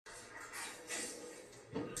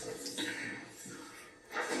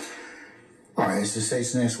is the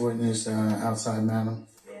state's next witness outside, madam?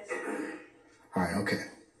 Yes. All right, okay.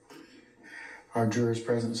 Our jurors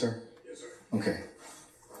present, sir? Yes, sir. Okay.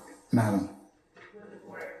 Madam. Will the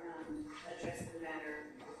court address the matter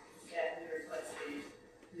that we requested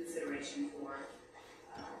consideration for?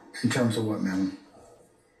 In terms of what, madam?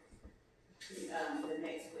 The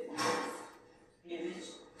next witness image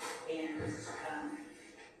and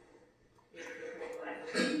if the court would like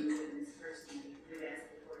to see the witness personally, we ask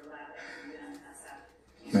the court allow that to be done outside.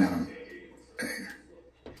 Madam.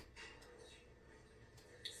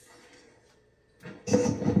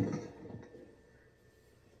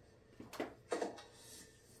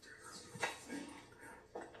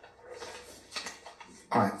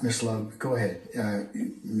 All right, Ms. Love, go ahead.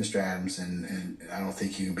 Mr. Adams, and I don't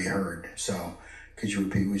think you can be heard. So could you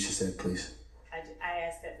repeat what you said, please? I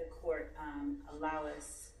ask that the court allow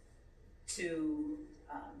us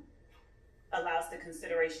the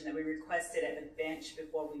consideration that we requested at the bench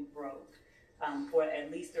before we broke for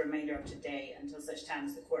at least the remainder of today until such time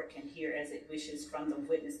as the court can hear as it wishes from the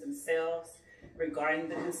witness themselves regarding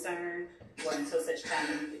the concern, or until such time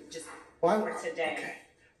as we just for today. Okay.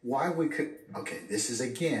 Why we could, okay, this is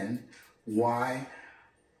again, why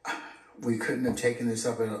we couldn't have taken this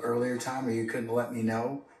up at an earlier time, or you couldn't let me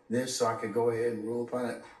know this so I could go ahead and rule upon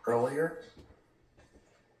it earlier?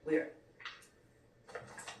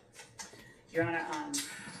 Your Honor,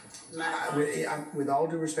 with all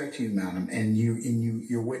due respect to you, madam, and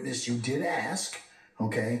your witness, you did ask,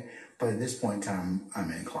 okay, but at this point in time,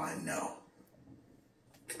 I'm inclined no.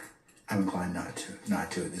 I'm inclined not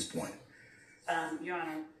to at this point. Your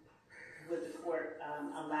Honor, would the court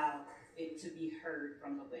allow it to be heard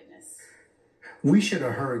from the witness? We should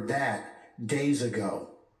have heard that days ago.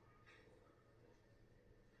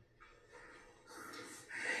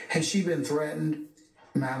 Has she been threatened,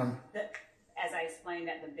 madam? As I explained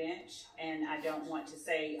at the bench, and I don't want to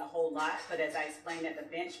say a whole lot, but as I explained at the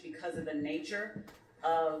bench, because of the nature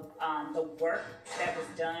of the work that was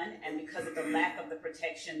done and because of the lack of the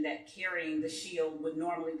protection that carrying the shield would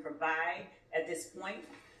normally provide at this point,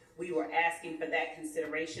 we were asking for that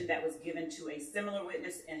consideration that was given to a similar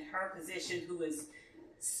witness in her position who is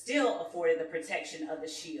still afforded the protection of the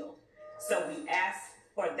shield. So we asked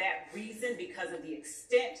for that reason because of the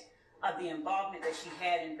extent of the involvement that she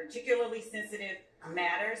had in particularly sensitive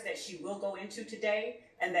matters that she will go into today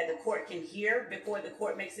and that the court can hear before the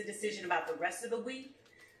court makes a decision about the rest of the week.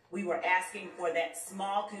 We were asking for that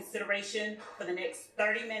small consideration for the next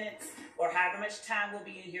 30 minutes or however much time we'll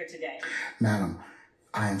be in here today. Madam,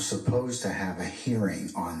 I am supposed to have a hearing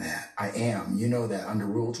on that. I am. You know that under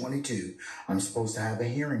Rule 22, I'm supposed to have a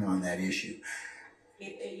hearing on that issue.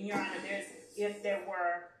 Your Honor, if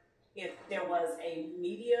there was a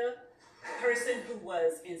media person who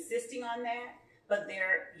was insisting on that, but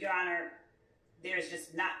Your Honor, there's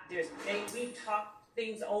just not, we've talked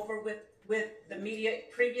things over with the media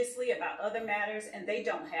previously about other matters, and they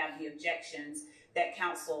don't have the objections that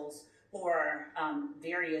counsels for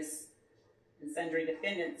various and sundry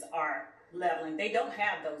defendants are leveling. They don't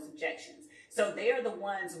have those objections. So they are the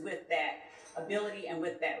ones with that ability and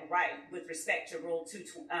with that right with respect to Rule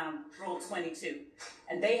 22.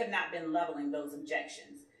 And they have not been leveling those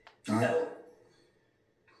objections. All right. So,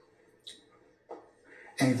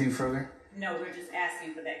 anything further? No, we're just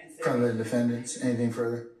asking for that consideration. From the defendants, anything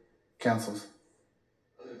further? Counsels?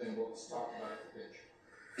 Other than what was talked about at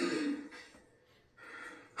the bench.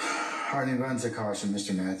 Hardy runs a caution,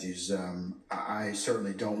 Mr. Matthews. I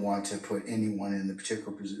certainly don't want to put anyone in the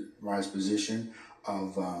particular position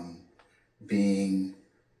of being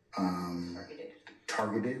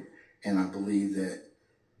targeted, and I believe that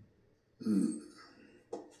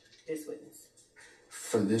this witness.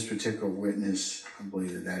 For this particular witness, I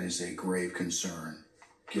believe that is a grave concern,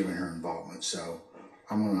 given her involvement. So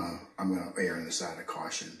I'm gonna err on the side of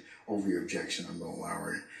caution. Over your objection, I'm gonna allow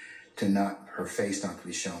her to her face not to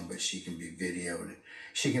be shown, but she can be videoed.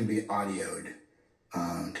 She can be audioed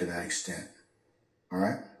to that extent. All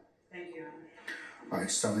right? Thank you, Your Honor. All right,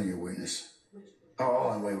 summon your witness.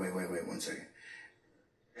 Oh, wait, 1 second.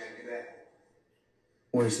 Can I do that?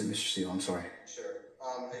 What is it, Mr. Steele? I'm sorry. Sure.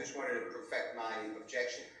 I just wanted to perfect my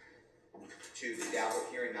objection to the Daubert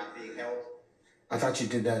hearing not being held. I thought you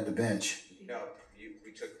did that at the bench. No,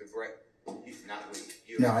 we took the break. Not we.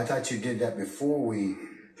 You. No, I thought you did that before we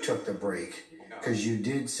took the break, because you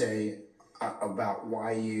did say about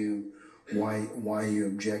why you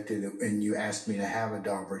objected, and you asked me to have a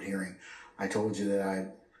Daubert hearing. I told you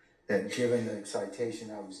that given the citation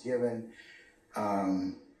I was given,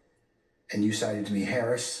 and you cited to me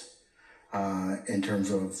Harris in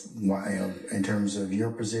terms of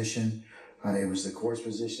your position, It was the court's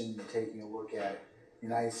position, taking a look at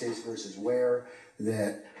United States versus Ware,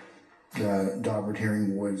 that the Daubert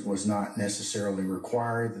hearing was not necessarily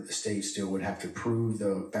required, that the state still would have to prove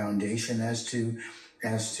the foundation as to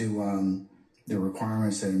the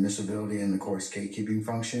requirements and admissibility in the court's gatekeeping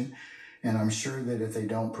function. And I'm sure that if they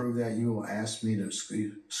don't prove that, you will ask me to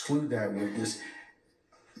exclude that witness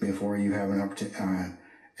before you have an opportunity,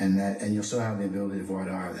 and you'll still have the ability to voir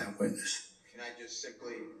dire that witness. Can I just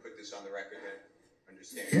simply put this on the record that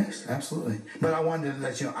understand? Yes, absolutely. But I wanted to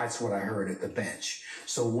let you know that's what I heard at the bench.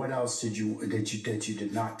 So what else did you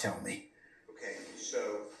did not tell me? Okay,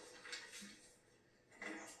 so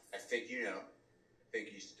I think you know. I think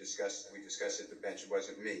we discussed at the bench. It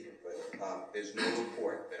wasn't me, but there's no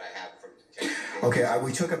report that I have from Detective Gaither. Okay,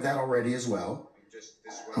 we took up that already as well. Just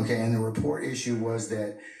this one. Okay, and the report issue was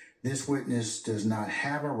that this witness does not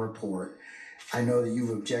have a report. I know that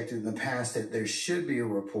you've objected in the past that there should be a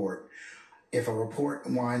report. If a report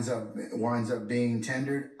winds up being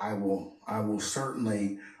tendered, I will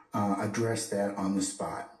certainly address that on the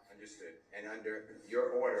spot. Understood. And under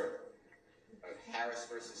your order of Harris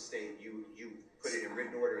versus State, you put it in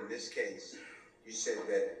written order in this case. You said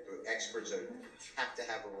that the experts have to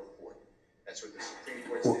have a report. That's what the Supreme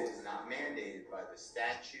Court said. It's not mandated by the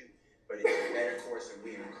statute, but it's a better course, and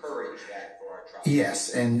we encourage that for our trial. Yes,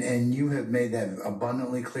 and you have made that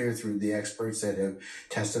abundantly clear through the experts that have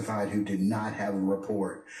testified who did not have a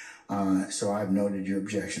report. So I've noted your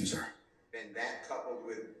objection, sir. And that coupled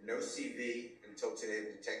with no CV until today of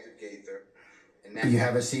Detective Gaither. And You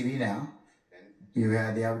have a CV now. You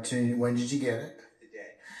had the opportunity. When did you get it? Today.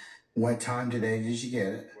 What time today did you get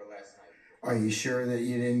it? Or last night. Are you sure that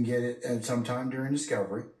you didn't get it at some time during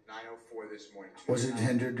discovery? 9:04 this morning. Was it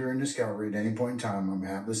tendered during discovery at any point in time on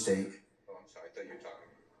behalf of the state? Oh, I'm sorry. I thought you were talking.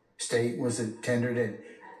 State, was it tendered at?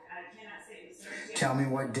 I cannot say it was certain. Tell me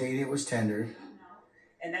what date it was tendered. No.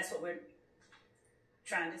 And that's what we're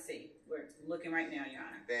trying to see. We're looking right now, Your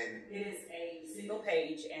Honor. Then It is a single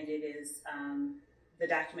page, and it is the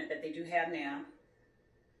document that they do have now.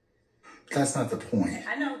 That's not the point.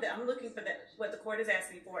 I know that I'm looking for what the court is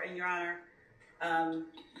asking for, and Your Honor, I'm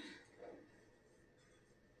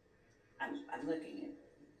looking at.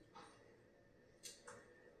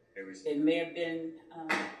 it was. It may have been.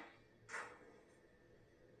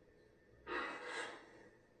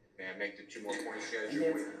 May I make the two more points here as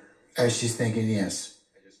you're waiting? As she's thinking, yes.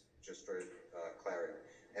 Just for clarity.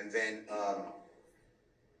 And then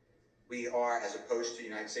we are, as opposed to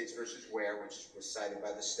United States versus Ware, which was cited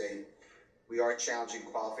by the state, we are challenging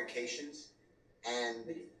qualifications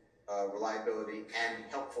and reliability and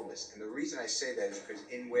helpfulness. And the reason I say that is because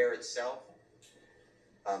in Ware itself,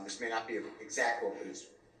 this may not be an exact quote, but it's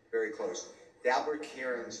very close. Daubert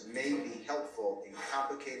hearings may be helpful in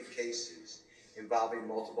complicated cases involving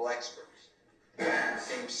multiple experts.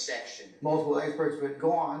 Same section. Multiple experts, but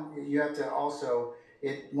go on. You have to also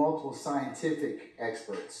multiple scientific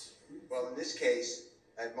experts. Well, in this case,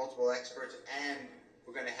 multiple experts, and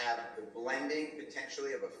we're going to have the blending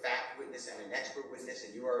potentially of a fact witness and an expert witness.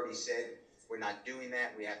 And you already said we're not doing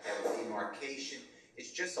that. We have to have a demarcation.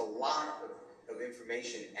 It's just a lot of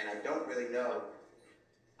information, and I don't know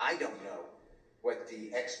what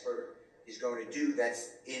the expert is going to do that's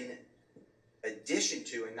in addition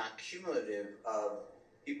to and not cumulative of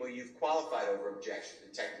people you've qualified over objection.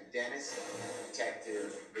 Detective Dennis,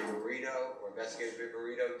 Detective Viverito, or Investigator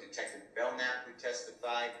Viverito, Detective Belknap, who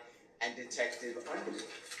testified, and Detective Underwood.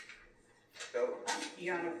 So,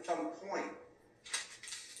 Your Honor, at some point,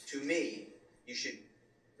 to me, we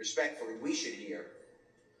should hear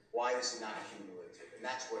why this is not cumulative. And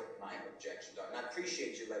that's what my objections are. And I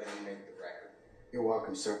appreciate you letting me make the record. You're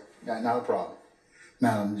welcome, sir. Not a problem.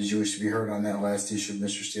 Madam, did you wish to be heard on that last issue,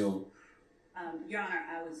 Mr. Steele? Your Honor,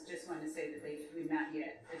 I was just wanting to say that we've not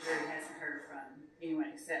yet, the jury hasn't heard from anyone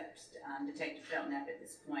except Detective Belknap at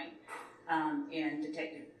this point. And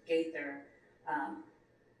Detective Gaither,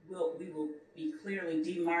 we will be clearly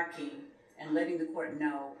demarking and letting the court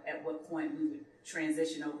know at what point we would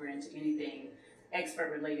transition over into anything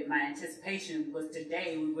expert related. My anticipation was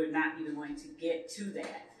today we were not even going to get to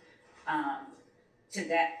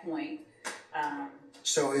that point.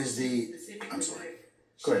 So is the, I'm sorry,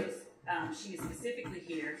 go ahead. She is specifically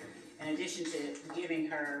here, in addition to giving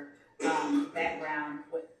her background,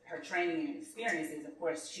 what her training and experience is. Of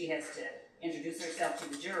course, she has to introduce herself to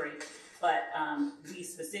the jury, but we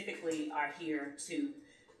specifically are here to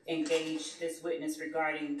engage this witness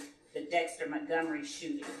regarding the Dexter Montgomery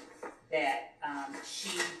shooting, that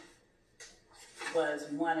she was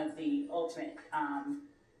one of the ultimate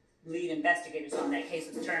lead investigators on that case,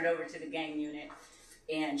 was turned over to the gang unit,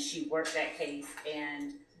 and she worked that case,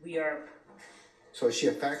 and we are So is she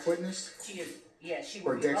a fact witness? She is, yeah, she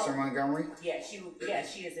For will be Dexter both. Montgomery? Yeah, she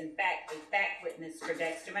is in fact a fact witness for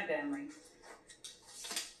Dexter Montgomery.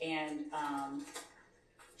 And,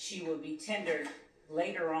 she will be tendered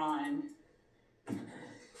later on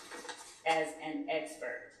as an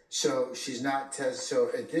expert. So she's not so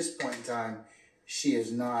at this point in time, she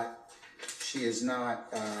is not, We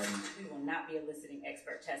will not be eliciting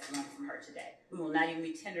expert testimony from her today. We will not even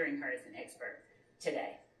be tendering her as an expert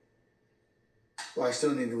today. well, I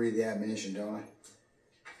still need to read the admonition, don't I?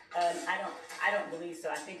 I don't believe so.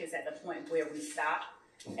 I think it's at the point where we stop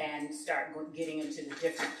and start getting into the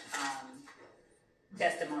different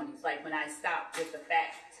testimonies. Like when I stop with the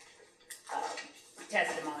fact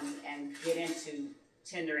testimony and get into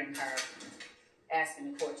tendering her,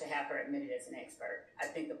 asking the court to have her admitted as an expert. I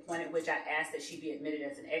think the point at which I asked that she be admitted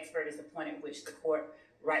as an expert is the point at which the court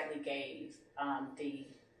rightly give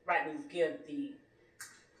the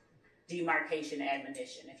demarcation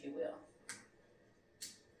admonition, if you will.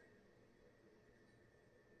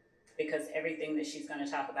 Because everything that she's going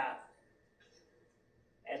to talk about,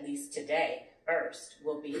 at least today, first,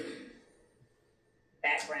 will be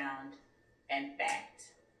background and fact.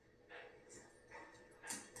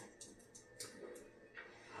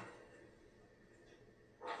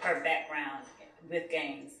 Her background with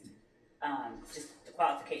Gaines, just the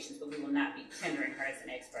qualifications, but we will not be tendering her as an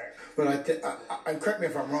expert. But I correct me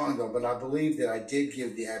if I'm wrong though, but I believe that I did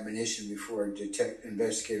give the admonition before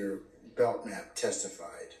Investigator Belknap testified.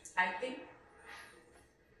 I think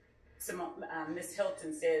Ms.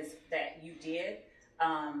 Hilton says that you did,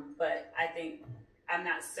 but I'm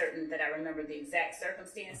not certain that I remember the exact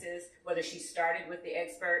circumstances, whether she started with the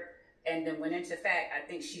expert and then went into fact. I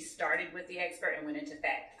think she started with the expert and went into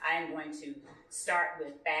fact. I am going to start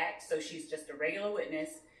with fact, so she's just a regular witness,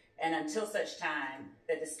 and until such time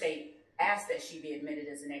that the state asks that she be admitted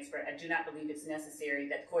as an expert, I do not believe it's necessary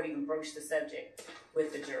that the court even broach the subject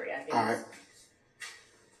with the jury. I think. All right.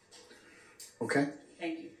 Okay.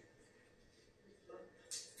 Thank you.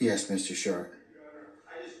 Yes, Mr. Short.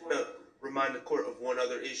 I just want to remind the court of one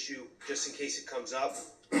other issue, just in case it comes up.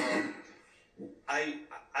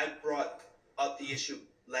 I brought up the issue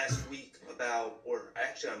last week about, or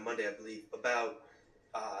actually on Monday, I believe, about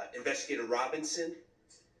Investigator Robinson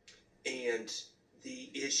and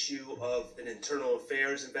the issue of an internal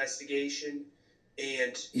affairs investigation.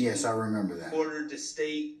 And yes, I remember that. Ordered the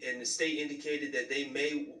state, and the state indicated that they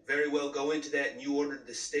may very well go into that, and you ordered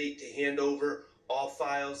the state to hand over all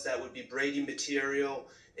files that would be Brady material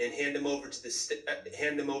and hand them over to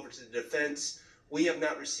the defense. We have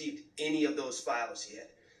not received any of those files yet.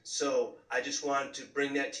 So I just wanted to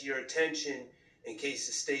bring that to your attention in case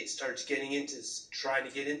the state starts trying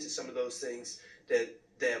to get into some of those things,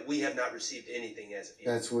 that we have not received anything as of yet.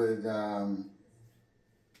 That's with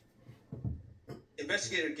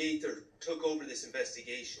Investigator Gaither took over this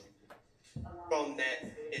investigation from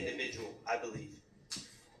that individual, I believe.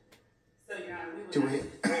 So, Your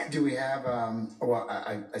Honor, do we have well,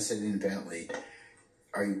 I said independently.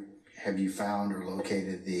 Have you found or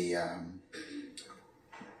located the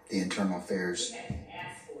internal affairs? We had to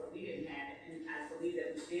ask for it. We didn't have it, and I believe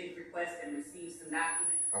that we did request and receive some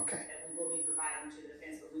documents that we will be providing to the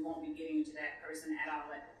defense, but we won't be getting to that person at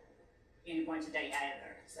all at any point today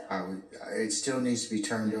either. So It still needs to be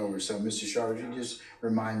turned over. So, Mr. Shard, you just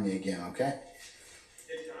remind me again, okay?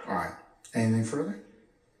 All right. Anything further?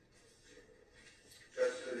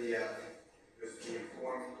 Just for the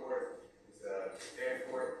informed court, the fair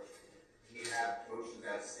court, we have motions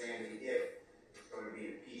outstanding if it's going to be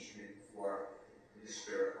impeachment for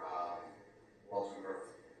Mr. Walter Murphy.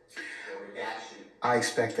 The redaction. I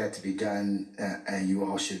expect that to be done, and you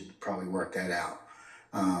all should probably work that out.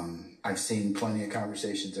 I've seen plenty of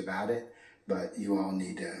conversations about it, but you all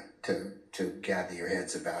need to gather your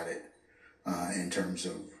heads about it in terms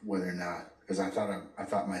of whether or not, because I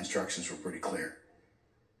thought my instructions were pretty clear.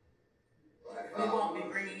 We won't be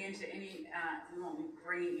bringing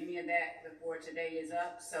any of that before today is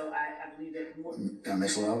up. So I believe that.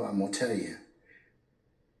 Ms. Love, I'm gonna tell you,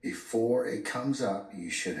 before it comes up, you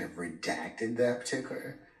should have redacted that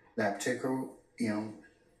particular,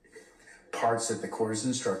 parts that the court has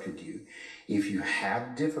instructed you. If you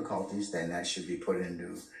have difficulties, then that should be put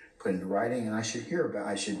into writing, and I should be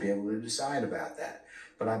able to decide about that.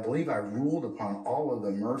 But I believe I ruled upon all of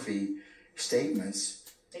the Murphy statements.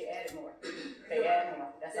 They added more.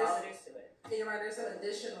 That's all it is to it. You're right, there's some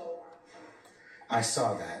additional. I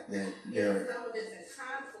saw that there. Some of it's in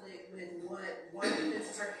conflict with what one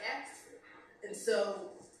defense attorney asked for. And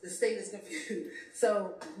so the state is confused.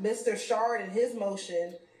 So Mr. Shard in his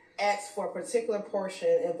motion asked for a particular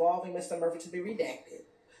portion involving Mr. Murphy to be redacted.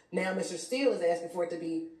 Now Mr. Steele is asking for it to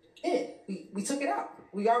be in. We took it out.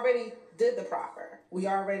 We already did the proper. We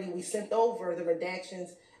sent over the redactions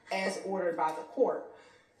as ordered by the court.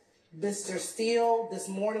 Mr. Steele, this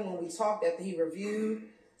morning when we talked after he reviewed,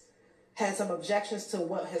 had some objections to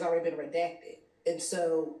what has already been redacted. And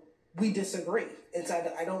so we disagree. And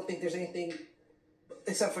so I don't think there's anything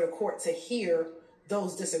except for the court to hear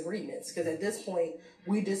those disagreements. Because at this point,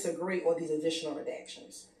 we disagree on these additional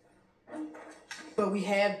redactions. But we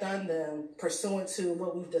have done them pursuant to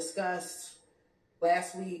what we've discussed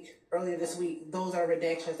last week, earlier this week. Those are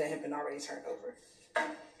redactions that have been already turned over.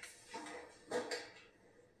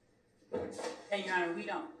 And Your Honor, we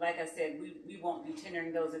don't, like I said, we won't be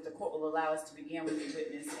tendering those if the court will allow us to begin with the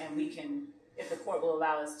witness, and we can, if the court will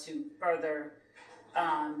allow us to further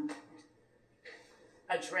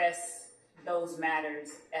address those matters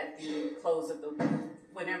at the close of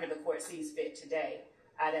whenever the court sees fit today.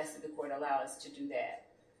 I'd ask that the court allow us to do that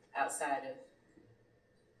outside of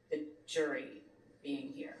the jury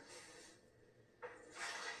being here.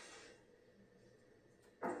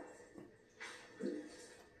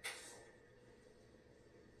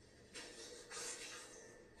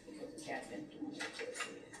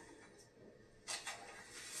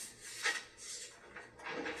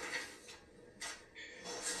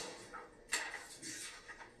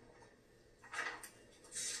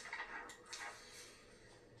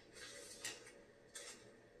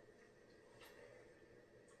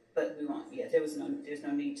 But we won't, yeah, there's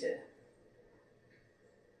no need to.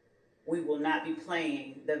 We will not be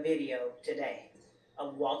playing the video today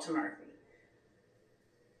of Walter Murphy.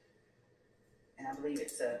 And I believe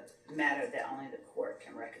it's a matter that only the court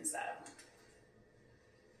can reconcile.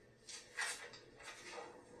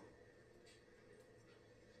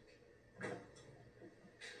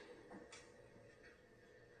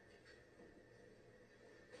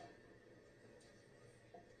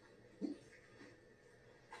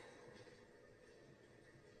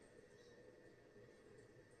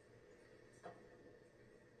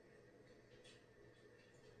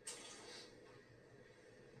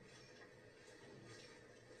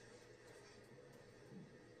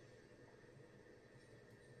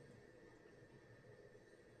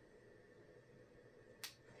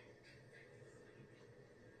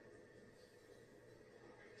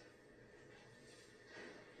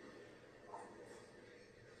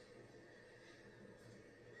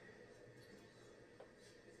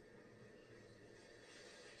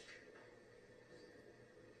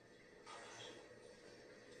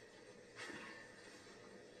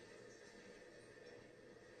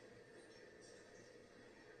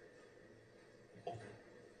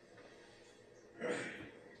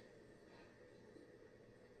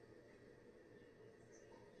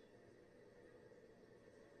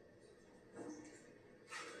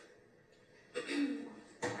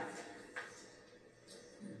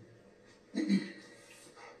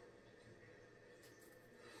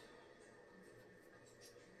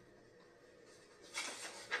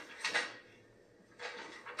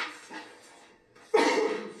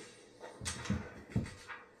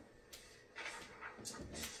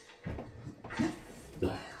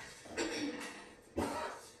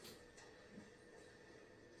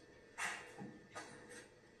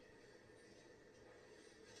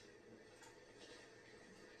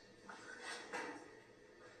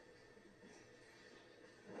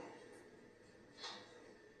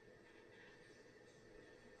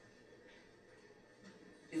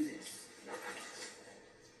 Do this.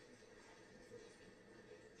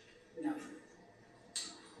 No.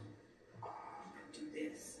 Do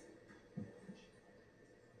this.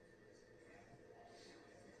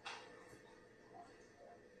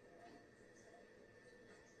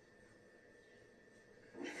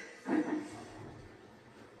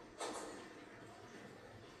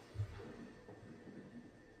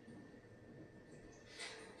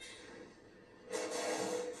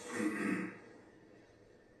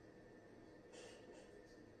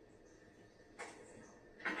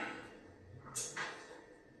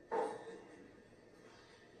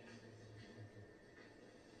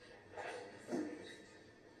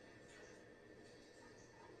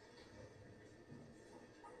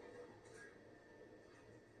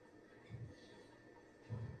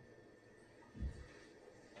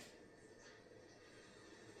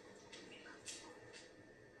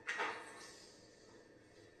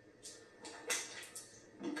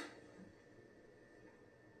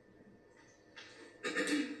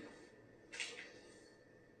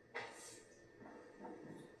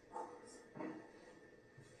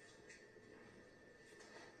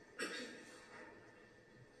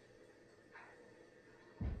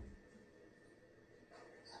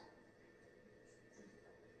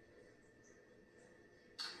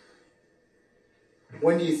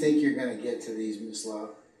 When do you think you're gonna get to these, Ms. Love?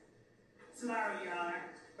 Tomorrow, Your Honor.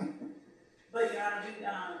 But, Your Honor,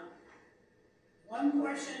 one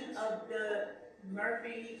portion of the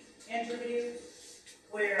Murphy interview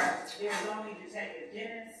where there's only Detective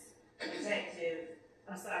Dennis,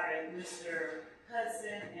 Mr.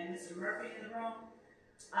 Hudson and Mr. Murphy in the room.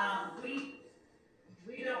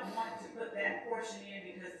 We don't want to put that portion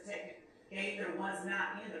in because Detective Gaither was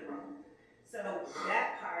not in the room. So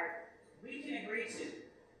that part we can agree to.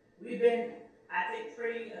 We've been, I think,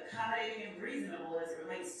 pretty accommodating and reasonable as it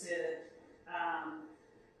relates to,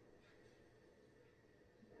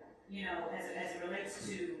 as it relates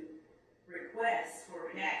to requests for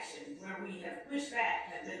redaction. Where we have pushed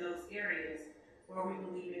back have been those areas where we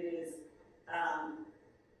believe it is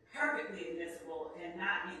perfectly admissible and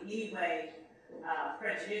not in any way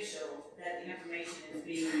prejudicial that the information is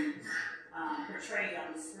being portrayed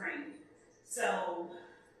on the screen. So,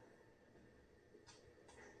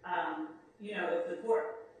 if the court,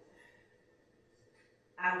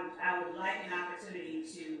 I would like an opportunity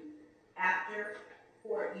to, after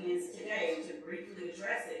court ends today, to briefly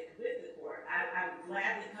address it with the court. I would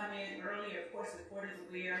gladly come in earlier. Of course, the court is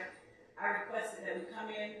aware. I requested that we come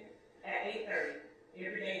in at 8:30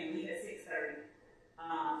 every day and leave at 6:30.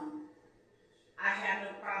 I have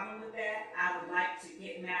no problem with that. I would like to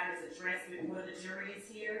get matters addressed before the jury is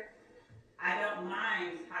here. I don't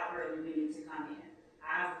mind how early we need to come in.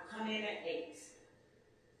 I'll come in at 8,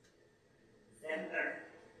 7:30.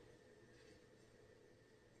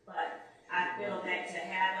 But I feel that to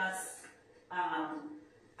have us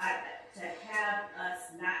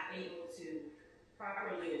not able to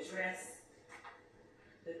properly address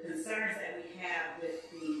the concerns that we have with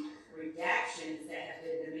the redactions that have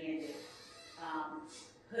been demanded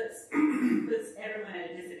puts everyone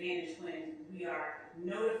at a disadvantage when we are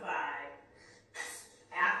notified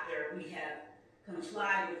after we have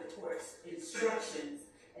complied with the court's instructions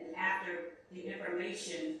and after the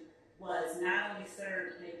information was not only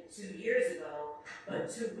served 2 years ago, but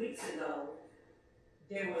 2 weeks ago,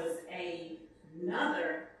 there was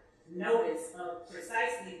another notice of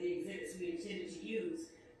precisely the exhibits we intended to use.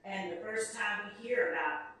 And the first time we hear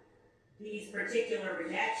about these particular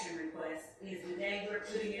redaction requests is the day we're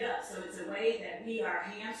putting it up. So it's a way that we are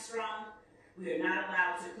hamstrung. We are not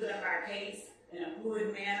allowed to put up our case in a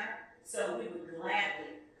fluid manner. So we would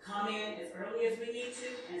gladly come in as early as we need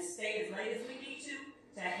to and stay as late as we need to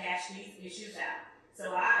hash these issues out.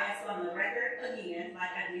 So I ask on the record again,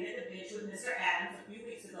 like I did at the bench with Mr. Adams a few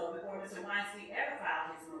weeks ago before Mr. Weinstein ever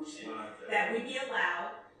filed his motion, that we be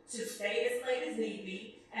allowed to stay as late as need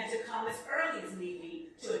be and to come as early as need be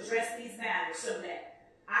to address these matters so that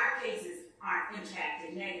our cases aren't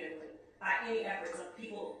impacted negatively by any efforts of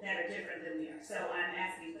people that are different than we are. So I'm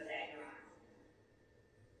asking for that, Your Honor.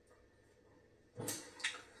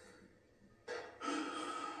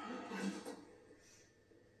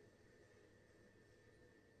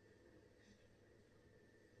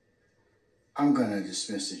 I'm going to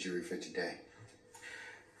dismiss the jury for today.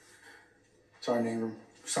 Sergeant Ingram,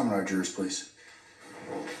 summon our jurors, please.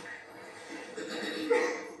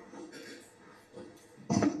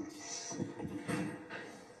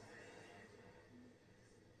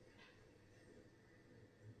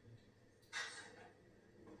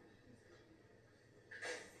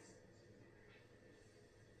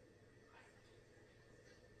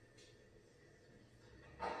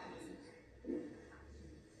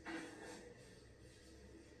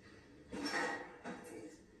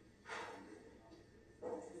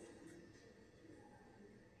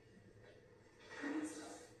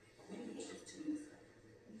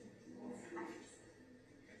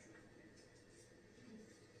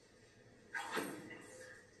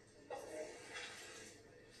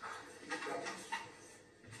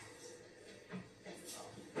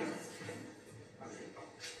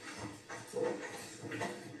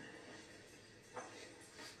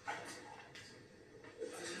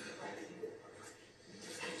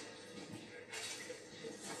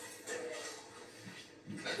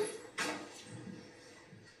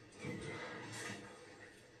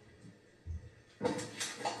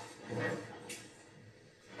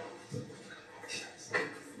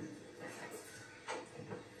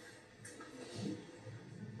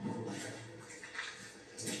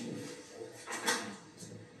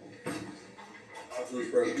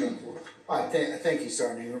 All right, thank you,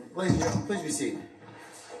 Sergeant Ingram. Ladies and gentlemen, please be seated.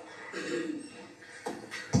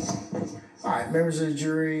 All right, members of the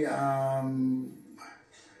jury,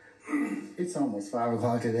 it's almost 5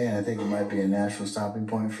 o'clock today, and I think it might be a natural stopping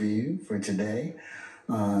point for you for today.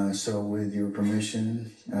 So with your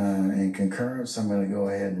permission and concurrence, I'm going to go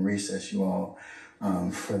ahead and recess you all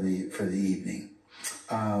for the evening.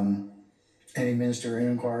 Any minister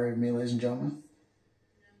inquiry of me, ladies and gentlemen?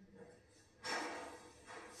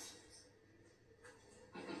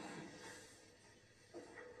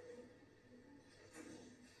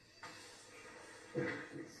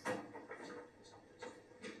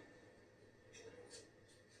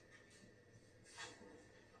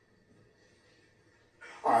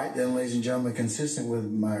 All right, then, ladies and gentlemen, consistent with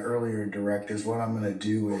my earlier directives, what I'm going to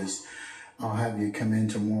do is I'll have you come in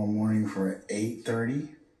tomorrow morning for 8:30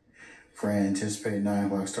 for an anticipated 9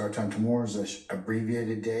 o'clock start time. Tomorrow is an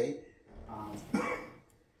abbreviated day.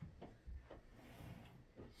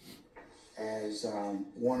 As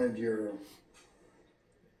one of your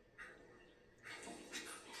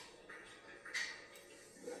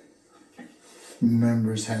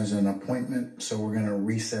members has an appointment, so we're going to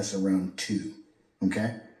recess around 2,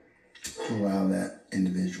 okay? To allow that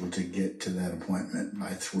individual to get to that appointment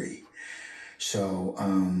by 3. So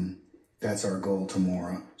that's our goal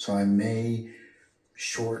tomorrow. So I may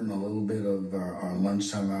shorten a little bit of our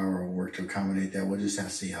lunchtime hour of work to accommodate that. We'll just have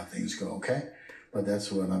to see how things go, okay? But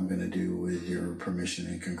that's what I'm going to do with your permission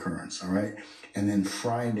and concurrence, all right? And then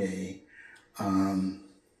Friday, the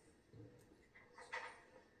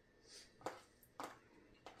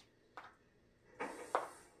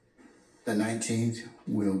 19th,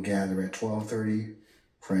 we'll gather at 12:30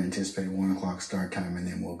 for an anticipated 1 o'clock start time, and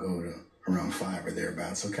then we'll go to around 5 or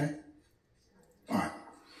thereabouts, okay? All right.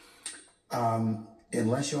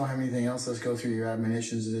 Unless you all have anything else, let's go through your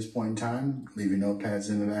admonitions at this point in time. Leave your notepads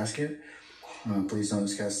in the basket. Please don't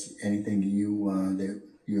discuss anything that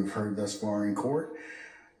you have heard thus far in court.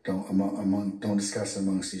 Don't discuss it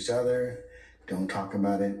amongst each other. Don't talk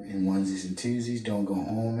about it in onesies and twosies. Don't go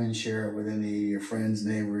home and share it with any of your friends,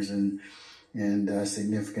 neighbors, and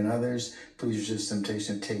significant others. Please resist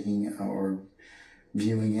temptation of taking or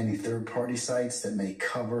viewing any third-party sites that may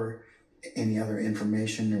cover any other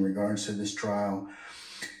information in regards to this trial.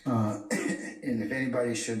 And if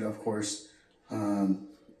anybody should, of course,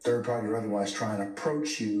 third party or otherwise, try and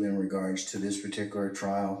approach you in regards to this particular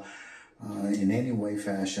trial in any way,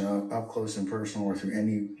 fashion, up close and personal, or through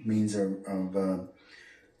any means of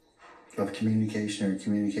communication or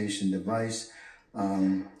communication device,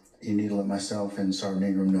 you need to let myself and Sergeant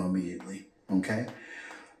Ingram know immediately, okay?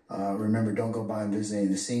 Remember, don't go by and visit any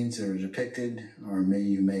of the scenes that are depicted or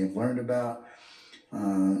you may have learned about.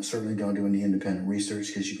 Certainly don't do any independent research,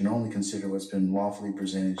 because you can only consider what's been lawfully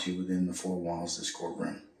presented to you within the 4 walls of this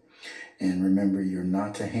courtroom. And remember, you're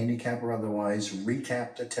not to handicap or otherwise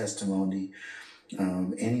recap the testimony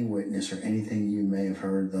of any witness or anything you may have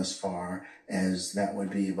heard thus far, as that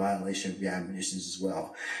would be a violation of your admonitions as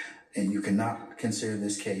well. And you cannot consider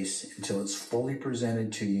this case until it's fully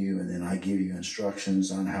presented to you, and then I give you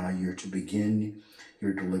instructions on how you're to begin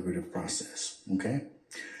your deliberative process, okay?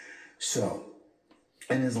 So,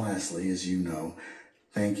 and as lastly, as you know,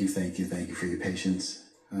 thank you for your patience,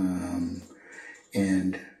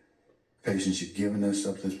 and patience you've given us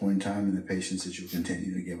up to this point in time, and the patience that you'll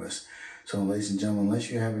continue to give us. So, ladies and gentlemen, unless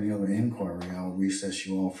you have any other inquiry, I'll recess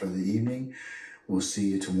you all for the evening. We'll see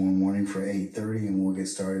you tomorrow morning for 8:30, and we'll get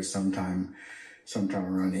started sometime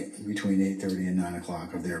around between 8:30 and 9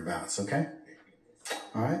 o'clock or thereabouts, okay?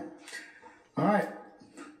 All right.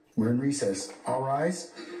 We're in recess. All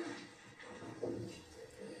rise.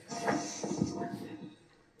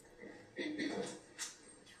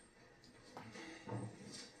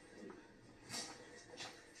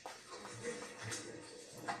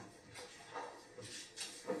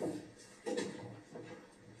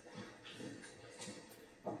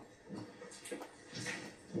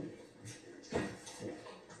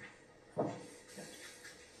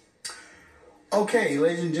 Okay,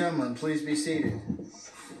 ladies and gentlemen, please be seated.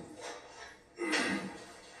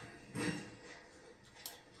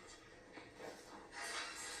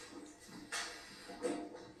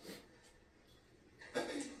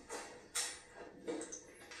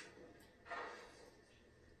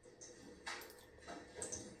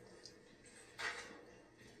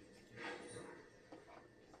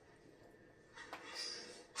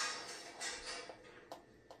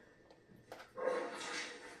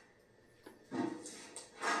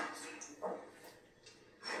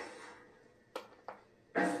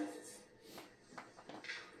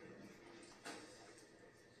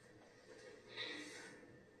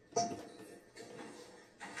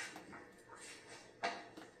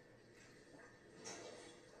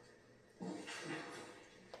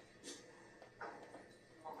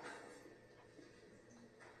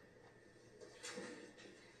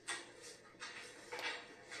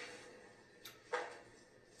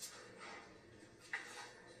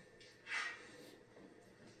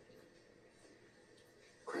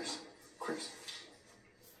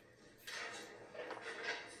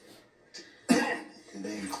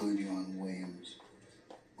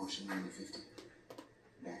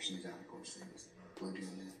 change out of course they include you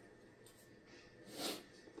in that?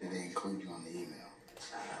 Did they include you on the email?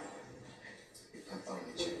 Let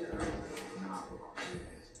me check that out.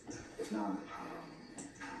 If not,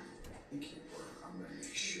 I think it worked. I'm gonna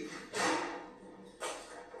make sure.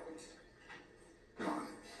 No, I'm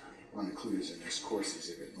gonna include this in this course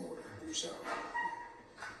exhibit in order, so.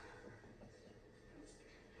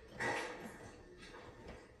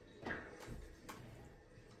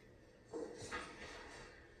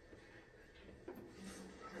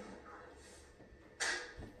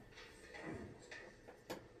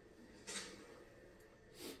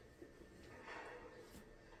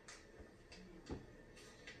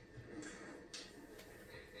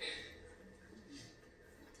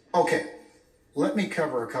 Okay, let me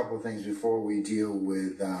cover a couple of things before we deal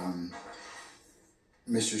with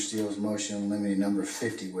Mr. Steele's motion limiting number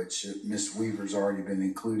 50, which Ms. Weaver's already been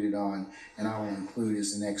included on, and I will include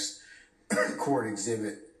as the next court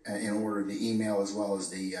exhibit in order the email as well as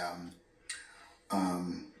the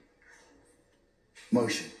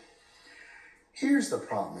motion. Here's the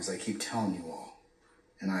problem, as I keep telling you all,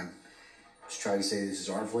 and I'm just trying to say this as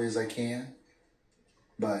artfully as I can,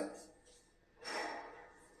 but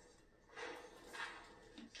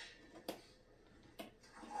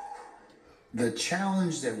the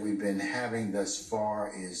challenge that we've been having thus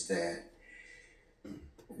far is that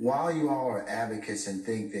while you all are advocates and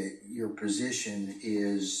think that your position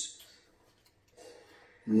is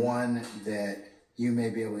one that you may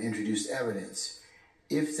be able to introduce evidence,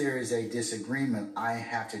 if there is a disagreement, I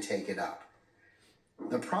have to take it up.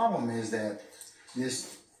 The problem is that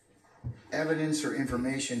this evidence or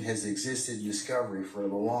information has existed in discovery for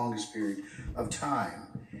the longest period of time.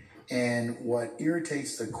 And what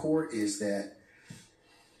irritates the court is that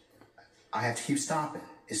I have to keep stopping.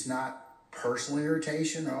 It's not personal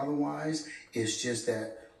irritation or otherwise. It's just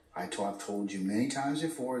that I've told you many times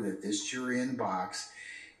before that this jury in the box,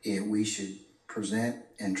 we should present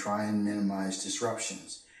and try and minimize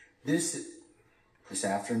disruptions. This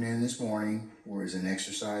afternoon, this morning, was an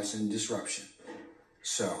exercise in disruption.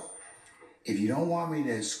 So if you don't want me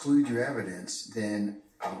to exclude your evidence, then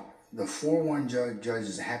the 4-1 judge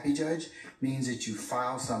is a happy judge, means that you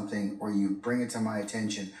file something or you bring it to my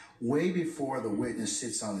attention way before the witness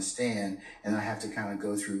sits on the stand, and I have to kind of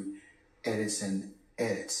go through edits and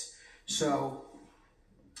edits. So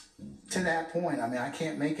to that point, I mean, I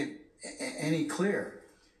can't make it any clearer.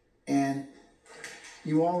 And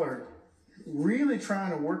you all are really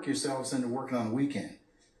trying to work yourselves into working on the weekend,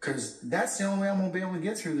 because that's the only way I'm going to be able to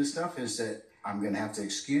get through this stuff, is that I'm going to have to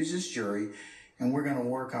excuse this jury and we're going to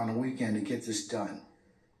work on the weekend to get this done.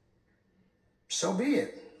 So be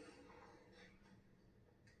it.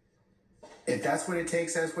 If that's what it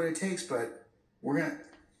takes, that's what it takes. But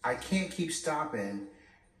I can't keep stopping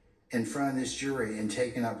in front of this jury and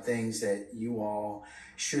taking up things that you all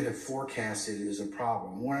should have forecasted as a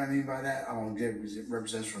problem. What I mean by that, I don't get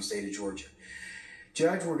represents from the state of Georgia.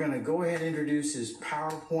 Judge, we're going to go ahead and introduce his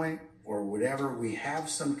PowerPoint or whatever. We have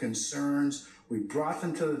some concerns. We brought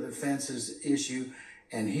them to the defense's issue,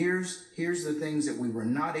 and here's the things that we were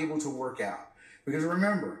not able to work out. Because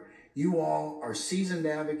remember, you all are seasoned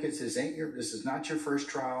advocates. This is not your first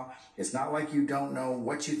trial. It's not like you don't know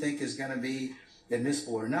what you think is going to be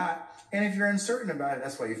admissible or not. And if you're uncertain about it,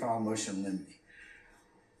 that's why you file a motion limiting.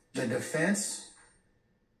 The defense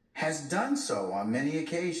has done so on many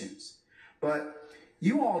occasions, but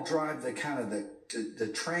you all drive the kind of the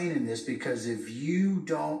train in this, because if you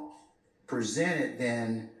don't present it,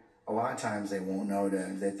 then a lot of times they won't know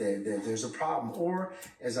that there's a problem. Or,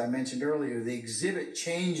 as I mentioned earlier, the exhibit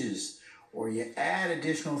changes or you add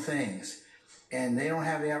additional things and they don't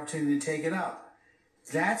have the opportunity to take it up.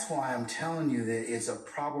 That's why I'm telling you that it's a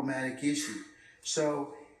problematic issue.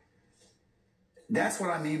 So that's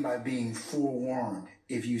what I mean by being forewarned.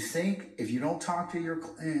 If you don't talk to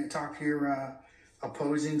your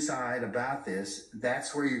opposing side about this,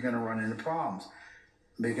 that's where you're going to run into problems.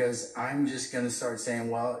 Because I'm just going to start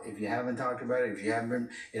saying, well, if you haven't talked about it,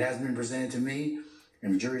 it hasn't been presented to me,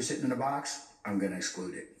 and the jury's sitting in the box, I'm going to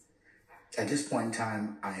exclude it. At this point in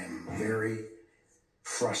time, I am very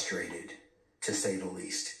frustrated, to say the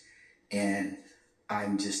least. And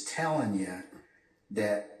I'm just telling you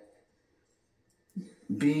that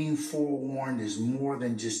being forewarned is more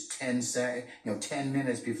than just 10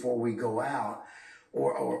 minutes before we go out,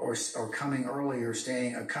 or coming early or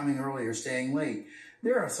staying late.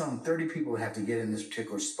 There are some 30 people that have to get in this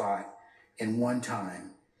particular spot in one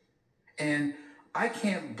time. And I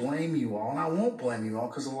can't blame you all, and I won't blame you all,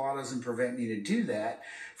 because the law doesn't prevent me to do that,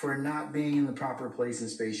 for not being in the proper place and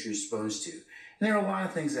space you're supposed to. And there are a lot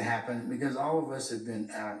of things that happen because all of us have been,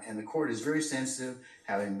 and the court is very sensitive,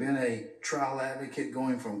 having been a trial advocate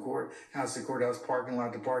going from courthouse to courthouse, parking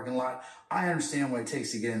lot to parking lot. I understand what it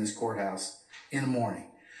takes to get in this courthouse in the morning.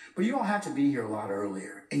 But you all have to be here a lot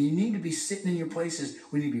earlier. And you need to be sitting in your places.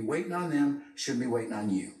 We need to be waiting on them, shouldn't be waiting on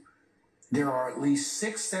you. There are at least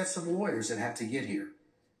 6 sets of lawyers that have to get here.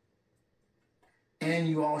 And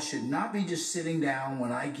you all should not be just sitting down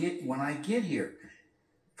when I get here.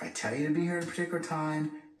 If I tell you to be here at a particular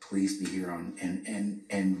time, please be here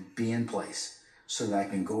and be in place so that I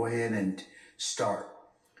can go ahead and start.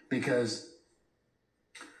 Because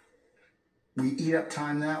we eat up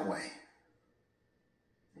time that way.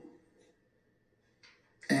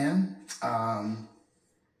 And I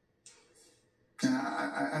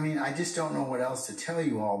mean, I just don't know what else to tell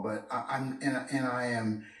you all, but I'm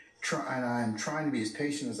trying to be as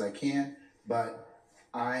patient as I can, but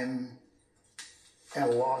I'm at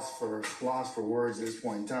a loss for words at this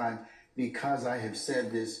point in time because I have said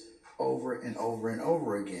this over and over and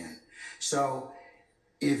over again. So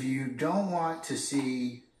if you don't want to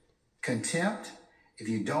see contempt, if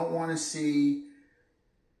you don't want to see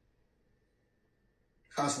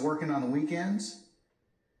us working on the weekends,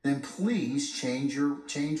 then please change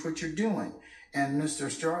what you're doing. And Mr.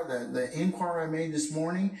 Starr, the inquiry I made this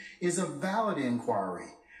morning is a valid inquiry.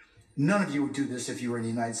 None of you would do this if you were in the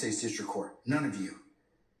United States District Court. None of you.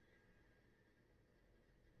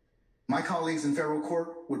 My colleagues in federal court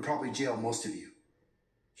would probably jail most of you.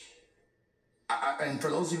 And for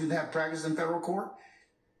those of you that have practiced in federal court,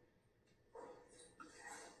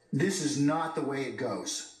 this is not the way it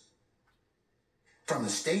goes. From the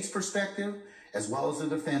state's perspective, as well as the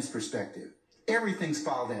defense perspective, everything's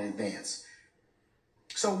filed in advance.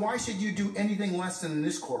 So why should you do anything less than in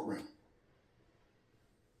this courtroom?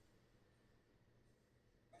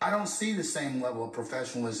 I don't see the same level of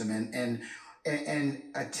professionalism and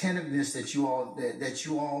attentiveness that you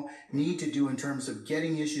all need to do in terms of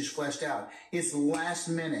getting issues fleshed out. It's last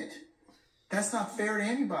minute. That's not fair to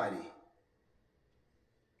anybody.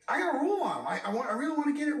 I got a rule on them. I really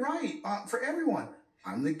want to get it right for everyone.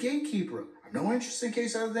 I'm the gatekeeper. I have no interest in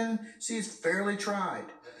case other than see it's fairly tried.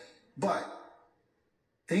 But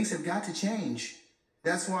things have got to change.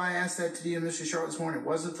 That's why I asked that to you and Mr. Sharp this morning. It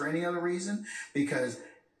wasn't for any other reason, because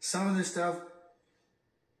some of this stuff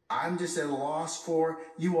I'm just at a loss for.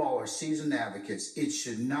 You all are seasoned advocates. It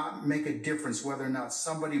should not make a difference whether or not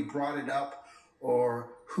somebody brought it up or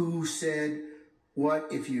who said what.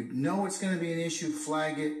 If you know it's going to be an issue,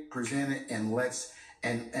 flag it, present it, and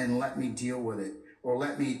let me deal with it. Or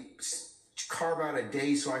let me carve out a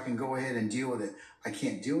day so I can go ahead and deal with it. I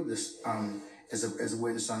can't deal with this as a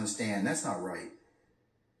witness on the stand. That's not right.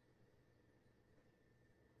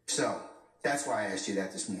 So that's why I asked you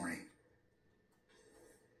that this morning.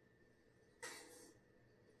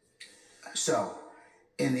 So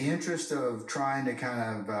in the interest of trying to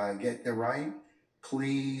kind of get the right,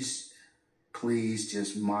 please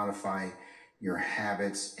just modify your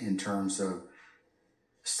habits in terms of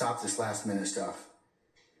stop this last minute stuff.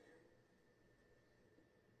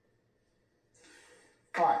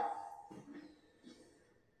 All right.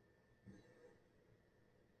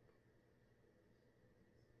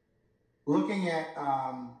 Looking at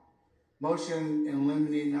motion in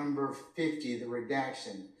limine number 50, the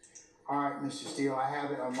redaction. All right, Mr. Steele, I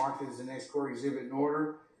have it. I marked it as the next court exhibit in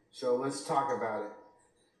order. So let's talk about it.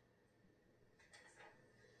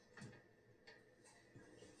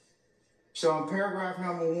 So in paragraph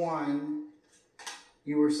number 1,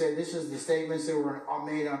 you were said this is the statements that were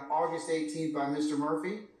made on August 18th by Mr.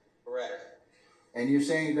 Murphy? Correct. And you're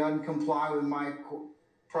saying it doesn't comply with my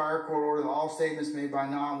prior court order that all statements made by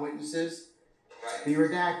non-witnesses be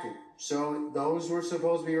redacted. So those were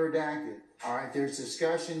supposed to be redacted. All right, there's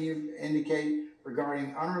discussion you indicate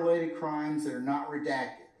regarding unrelated crimes that are not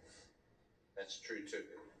redacted. That's true too.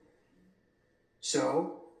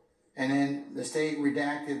 So, and then the state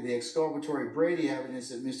redacted the exculpatory Brady evidence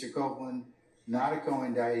that Mr. Copeland, not a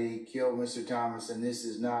co-indictee, killed Mr. Thomas, and this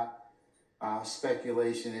is not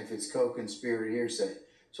speculation if it's co-conspirator hearsay.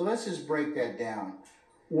 So let's just break that down.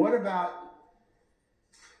 What about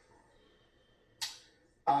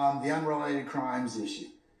the unrelated crimes issue?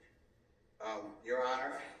 Your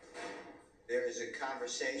Honor, there is a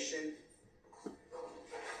conversation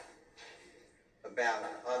about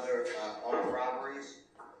other armed robberies.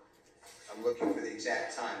 I'm looking for the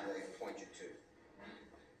exact time that I can point you to.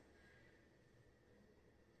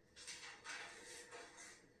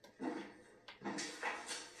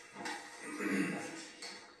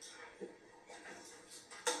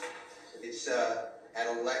 It's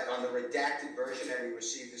on the redacted version that we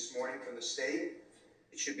received this morning from the state.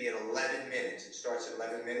 It should be at 11 minutes. It starts at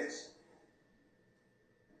 11 minutes.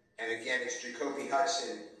 And again, it's Jacoby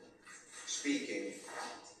Hudson speaking.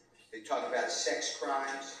 They talk about sex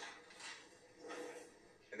crimes.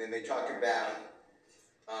 And then they talk about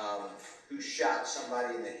who shot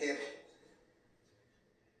somebody in the hip.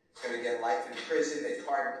 Going to get life in prison. They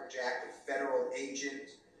carjacked a federal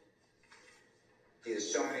agent. He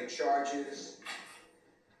has so many charges.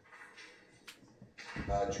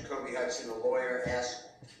 Jacoby Hudson, the lawyer, asked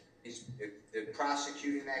if they're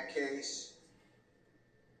prosecuting that case.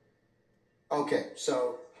 Okay,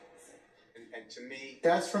 so And to me,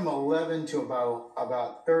 that's from 11 to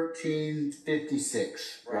about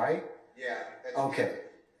 13:56, right? yeah. That's Okay.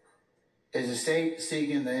 Is the state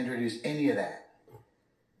seeking to introduce any of that?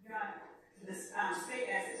 Your Honor, the state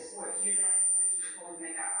asked the court, here's that information before we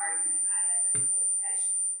make our argument. I asked the court,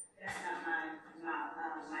 that's not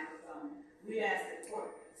my microphone. We asked the court,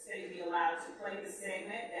 state be allowed to play the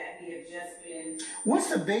segment that we have just been. What's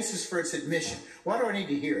the basis for its admission? Why do I need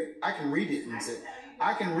to hear it? I can read it and say,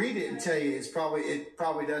 I can read it and tell you it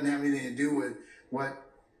probably doesn't have anything to do with what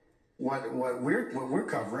we're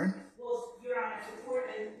covering. Well, Your Honor, the court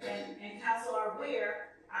and counsel are aware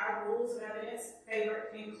our rules of evidence favor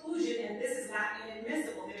inclusion, and this is not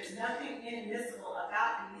inadmissible. There's nothing inadmissible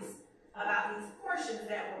about these portions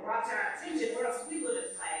that were brought to our attention, or else we would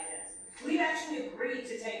have flagged them. We actually agreed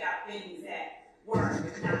to take out things that were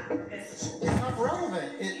not permissible. It's not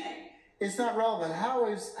relevant. It's not relevant. How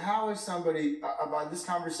is somebody about this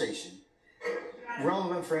conversation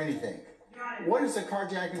relevant for anything? Your Honor, What does a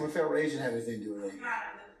carjacking with a federal agent have anything to do with anything? Your Honor,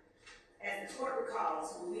 as the court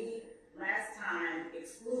recalls, we last time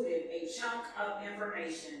excluded a chunk of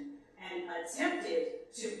information and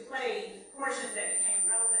attempted to play portions that became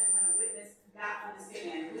relevant when a witness got on the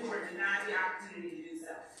stand. We were denied the opportunity to do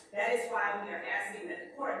so. That is why we are asking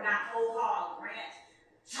that the court not whole hog grant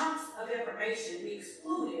chunks of information be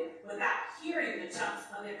excluded without hearing the chunks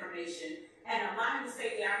of information and allowing the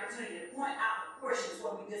state the opportunity to point out the portions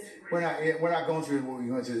where we disagree. We're not going through what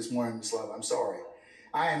we went through this morning, Ms. Love. I'm sorry.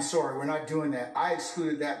 I am sorry. We're not doing that. I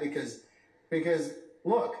excluded that because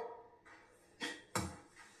look,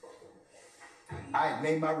 I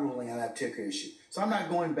made my ruling on that particular issue. So I'm not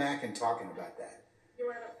going back and talking about that.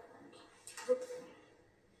 Your Honor,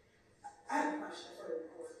 I have a question for the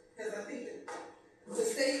court, because I think that the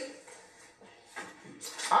state.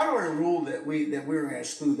 I already ruled that we were going to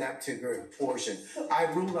exclude that particular portion. I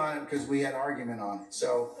ruled on it because we had argument on it.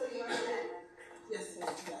 So Your Honor, yes.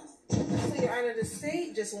 So, Your Honor, the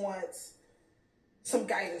state just wants some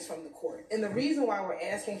guidance from the court. And the reason why we're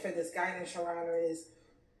asking for this guidance, Your Honor, is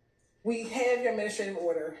we have your administrative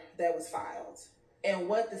order that was filed. And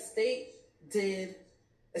what the state did,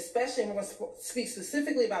 especially, and we're going to speak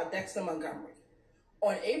specifically about Dexter Montgomery.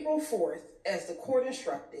 On April 4th, as the court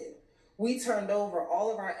instructed, we turned over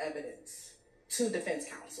all of our evidence to defense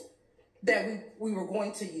counsel that we were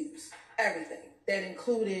going to use. Everything. That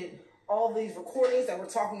included all these recordings that we're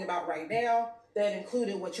talking about right now. That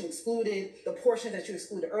included what you excluded, the portion that you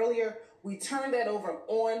excluded earlier. We turned that over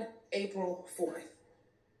on April 4th.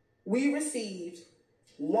 We received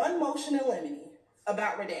one motion in limine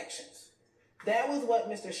about redactions. That was what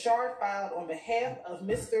Mr. Shard filed on behalf of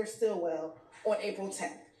Mr. Stillwell on April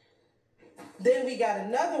 10th. Then we got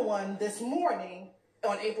another one this morning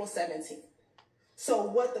on April 17th. So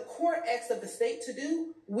what the court asked of the state to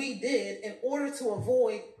do, we did in order to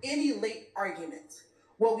avoid any late arguments.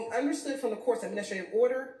 What we understood from the court's administrative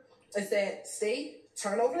order is that state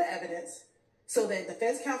turn over the evidence so that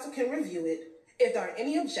defense counsel can review it. If there are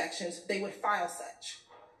any objections, they would file such.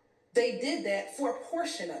 They did that for a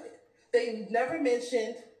portion of it. They never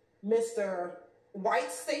mentioned Mr.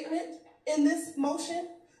 White's statement in this motion.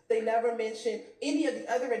 They never mentioned any of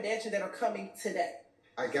the other redactions that are coming today.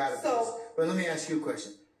 I got it. But let me ask you a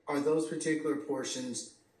question. Are those particular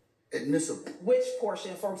portions admissible? Which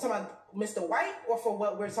portion? For someone, Mr. White, or for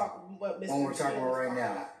what we're talking about? What we're talking about right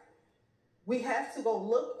now. We have to go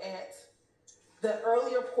look at the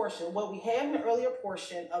earlier portion. What we have in the earlier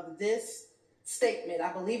portion of this statement,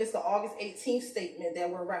 I believe it's the August 18th statement that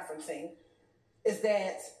we're referencing, is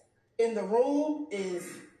that in the room is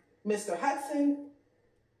Mr. Hudson,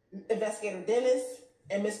 Investigator Dennis,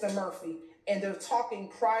 and Mr. Murphy. And they're talking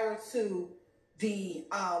prior to the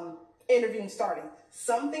interview starting.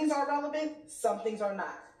 Some things are relevant, some things are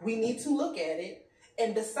not. We need to look at it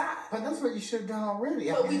and decide. But that's what you should have done already.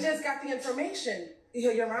 But we just got the information,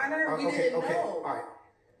 Your Honor. We didn't know. All right.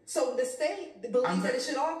 So the state believes that it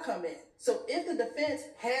should all come in. So if the defense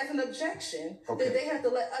has an objection, Okay. then they have to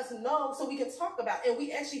let us know so we can talk about it. And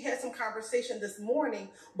we actually had some conversation this morning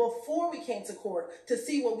before we came to court to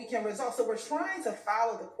see what we can resolve. So we're trying to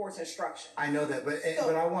follow the court's instruction. I know that,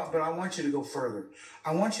 but I want you to go further.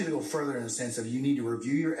 I want you to go further in the sense of you need to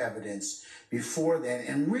review your evidence before then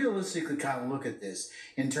and realistically kind of look at this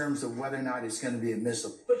in terms of whether or not it's going to be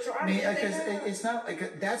admissible. But Your Honor, because it's not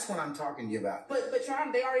like that's what I'm talking to you about. But Your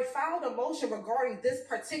Honor, they already filed a motion regarding this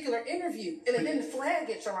particular interview, and it didn't flag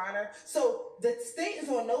it, Your Honor. So the state is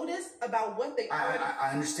on notice about what they already.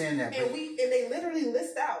 I understand that, and they literally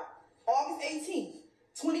list out August 18th.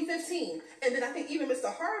 2015, and then I think even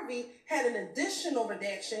Mr. Harvey had an additional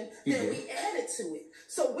redaction that we added to it.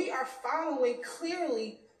 So we are following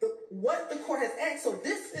clearly what the court has asked. So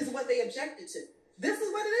this is what they objected to. This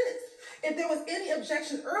is what it is. If there was any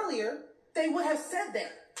objection earlier, they would have said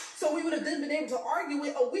that. So we would have then been able to argue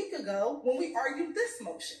it a week ago when we argued this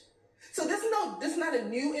motion. So this is not a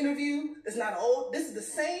new interview. It's not old. This is the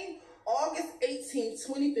same August 18th,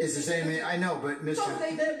 2015. It's the same. I know, but Mr. So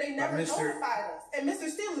they never notified us. And Mr.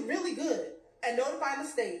 Steele is really good at notifying the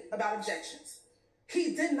state about objections.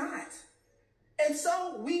 He did not. And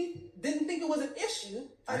so we didn't think it was an issue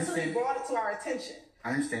until he brought it to our attention. I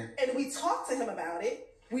understand. And we talked to him about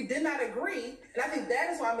it. We did not agree. And I think that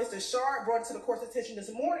is why Mr. Sharp brought it to the court's attention this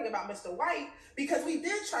morning about Mr. White, because we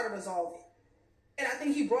did try to resolve it. And I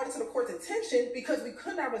think he brought it to the court's attention because we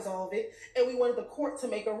could not resolve it, and we wanted the court to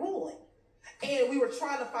make a ruling. And we were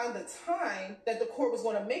trying to find the time that the court was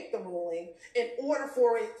going to make the ruling in order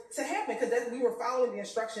for it to happen, because we were following the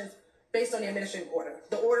instructions based on the administrative order.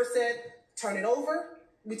 The order said, turn it over.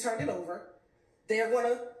 We turned it over. They're going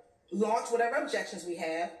to launch whatever objections we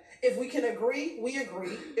have. If we can agree, we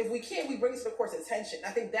agree. If we can't, we bring it to the court's attention.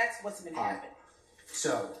 I think that's what's been happening.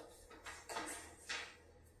 So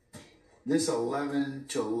this 11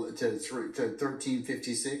 to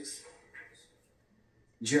 1356.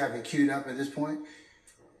 Do you have it queued up at this point?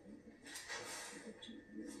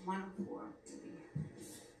 104.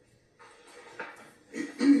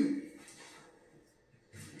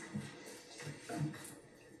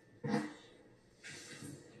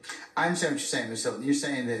 I understand what you're saying, Ms. Hilton. You're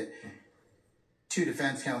saying that two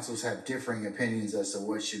defense counsels have differing opinions as to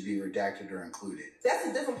what should be redacted or included. That's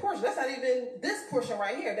a different portion. That's not even this portion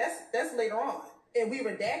right here. That's later on. And we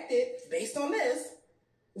redacted, based on this,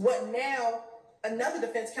 what now another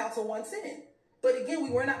defense counsel wants in. But again, we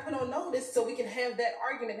were not put on notice, so we can have that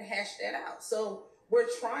argument and hash that out. So we're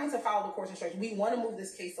trying to follow the court's instructions. We want to move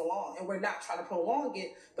this case along, and we're not trying to prolong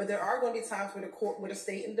it. But there are going to be times where the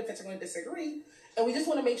state and the defense are going to disagree, and we just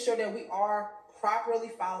want to make sure that we are properly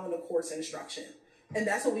following the court's instruction. And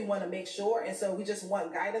that's what we want to make sure. And so we just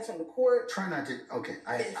want guidance from the court. Try not to. Okay,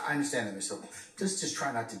 I understand that, Ms. Hilton. Just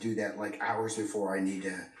try not to do that like hours before I need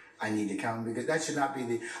to count, because that should not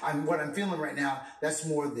be what I'm feeling right now. That's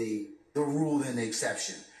more the rule than the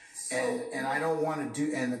exception. And I don't want to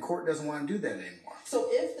do, and the court doesn't want to do that anymore. So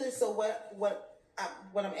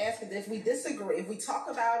what I'm asking is, if we disagree, if we talk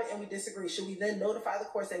about it and we disagree, should we then notify the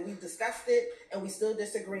court that we've discussed it and we still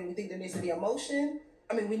disagree and we think there needs to be a motion?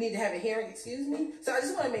 I mean, we need to have a hearing, excuse me. So I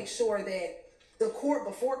just want to make sure that the court,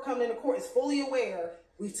 before coming into court, is fully aware.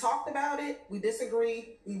 We've talked about it. We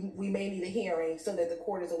disagree. We may need a hearing so that the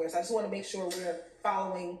court is aware. So I just want to make sure we're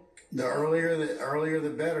following. The earlier the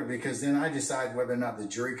better, because then I decide whether or not the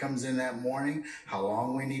jury comes in that morning, how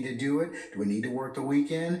long we need to do it. Do we need to work the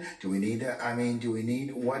weekend?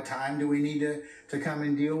 What time do we need to come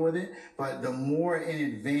and deal with it? But the more in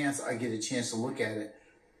advance I get a chance to look at it,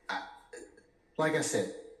 like I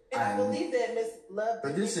said, And I believe that Ms. Love.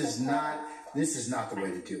 But this is not the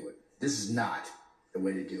way to do it. This is not the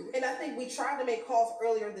way to do it. And I think we tried to make calls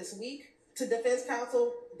earlier this week to defense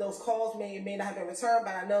counsel. Those calls may not have been returned,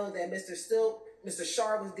 but I know that Mr.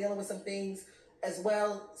 Sharp was dealing with some things as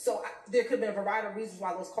well. So there could have been a variety of reasons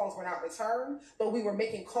why those calls were not returned, but we were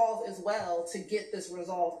making calls as well to get this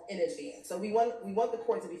resolved in advance. So we want the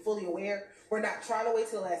court to be fully aware. We're not trying to wait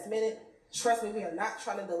till the last minute. Trust me, we are not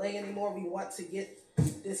trying to delay anymore. We want to get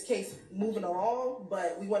this case moving along,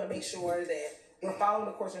 but we want to make sure that we're following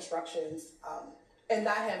the court's instructions and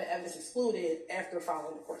not having evidence excluded after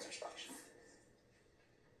following the court's instructions.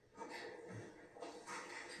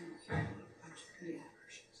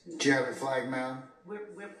 Do you have it flagged, ma'am?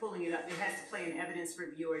 We're pulling it up. It has to play an evidence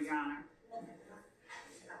reviewer, Your Honor.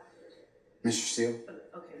 Mr. Steele?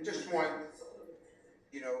 Okay. Just want,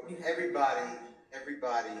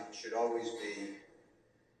 everybody should always be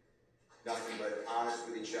nothing but honest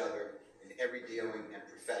with each other in every dealing and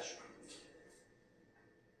profession.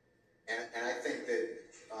 And I think that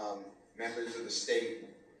members of the state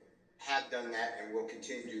have done that and will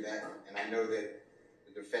continue to do that, and I know that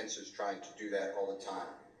the defense is trying to do that all the time.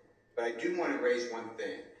 But I do want to raise one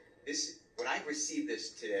thing. When I received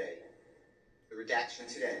this today, the redaction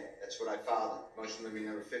today, that's what I filed, motion limiting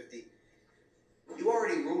number 50. You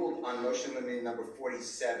already ruled on motion limiting number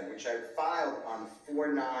 47, which I filed on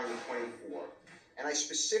 4/9/24. And I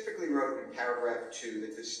specifically wrote in paragraph 2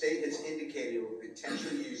 that the state has indicated it will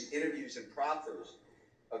potentially use interviews and proffers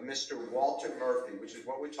of Mr. Walter Murphy, which is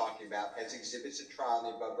what we're talking about, as exhibits at trial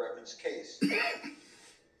in the above referenced case.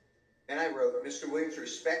 Then I wrote, Mr. Williams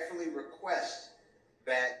respectfully requests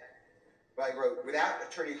that, well, I wrote, without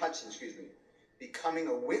Attorney Hudson, becoming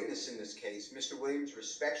a witness in this case, Mr. Williams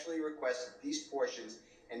respectfully requests that these portions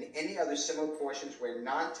and any other similar portions where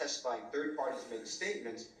non-testifying third parties make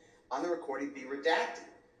statements on the recording be redacted.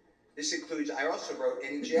 This includes, I also wrote,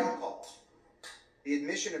 any jail calls. The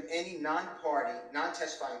admission of any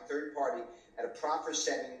non-testifying third party at a proper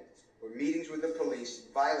setting or meetings with the police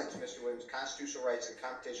violates Mr. Williams' constitutional rights and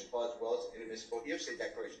Confrontation Clause as well as inadmissible hearsay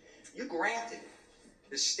declaration. You granted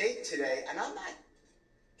the state today, and I'm not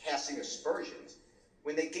casting aspersions,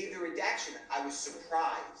 when they gave the redaction, I was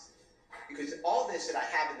surprised. Because all this that I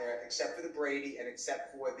have in there, except for the Brady and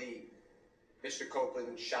except for the Mr.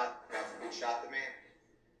 Copeland shot the man,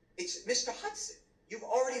 it's Mr. Hudson. You've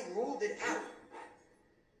already ruled it out.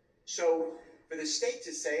 So for the state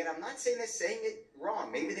to say, and I'm not saying they're saying it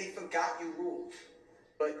wrong, maybe they forgot you ruled,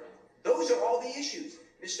 but those are all the issues.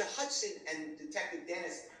 Mr. Hudson and Detective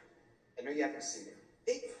Dennis, I know you haven't seen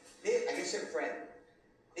it, I guess they're friends.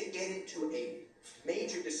 They get into a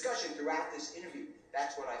major discussion throughout this interview.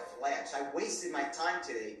 That's what I flagged. So I wasted my time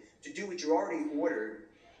today to do what you already ordered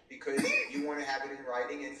because you want to have it in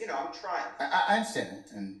writing, and I'm trying. I understand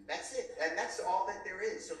it, and that's it, and that's all that there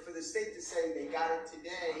is. So for the state to say they got it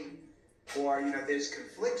today, or there's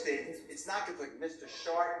conflicting, it's not conflicting. Mr.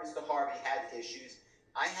 Sharp, Mr. Harvey had issues.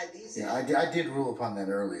 I had these issues. I did rule upon that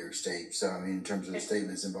earlier, State. So I mean, in terms of the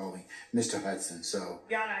statements involving Mr. Hudson. So,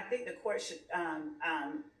 Your Honor, I think the court should.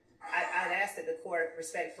 I'd ask that the court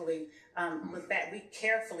respectfully look back. We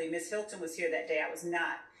carefully. Ms. Hilton was here that day. I was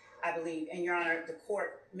not, I believe. And Your Honor, the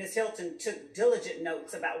court, Ms. Hilton took diligent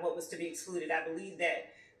notes about what was to be excluded. I believe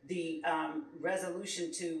that the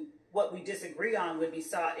resolution to what we disagree on would be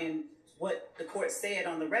sought in what the court said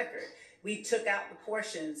on the record. We took out the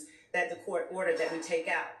portions that the court ordered that we take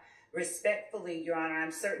out. Respectfully, Your Honor,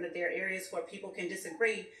 I'm certain that there are areas where people can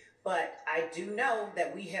disagree, but I do know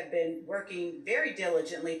that we have been working very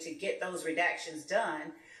diligently to get those redactions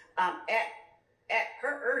done at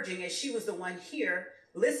her urging, as she was the one here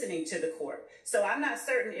listening to the court. So I'm not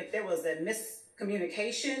certain if there was a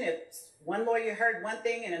miscommunication, if one lawyer heard one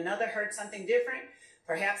thing and another heard something different.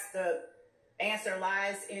 Perhaps the answer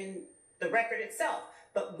lies in the record itself.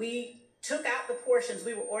 But we took out the portions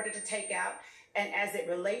we were ordered to take out. And as it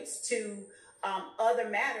relates to other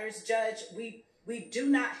matters, Judge, we do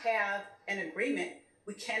not have an agreement.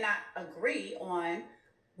 We cannot agree on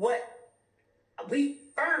what we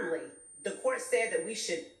firmly, the court said that we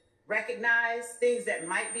should recognize things that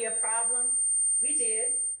might be a problem. We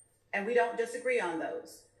did, and we don't disagree on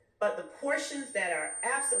those. But the portions that are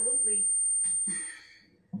absolutely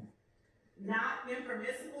not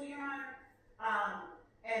impermissible, Your Honor,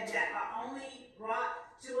 and that are only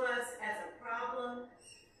brought to us as a problem,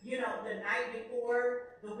 the night before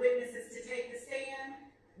the witnesses to take the stand,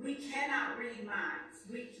 we cannot read minds.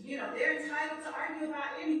 They're entitled to argue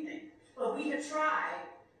about anything, but we have tried,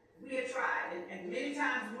 and many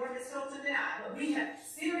times more Ms. Hilton than I, but we have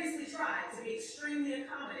seriously tried to be extremely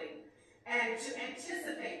accommodating and to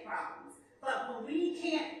anticipate problems. But when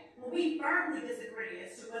we firmly disagree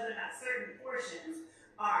as to whether or not certain portions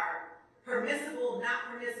are permissible,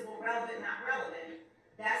 not permissible, relevant, not relevant,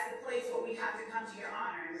 that's the place where we have to come to Your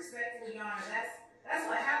Honor. And respectfully, Your Honor, that's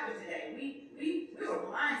what happened today. We were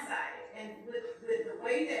blindsided. And with the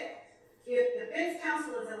way that if the defense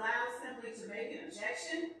counsel is allowed simply to make an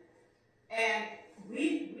objection, and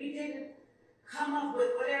we didn't come up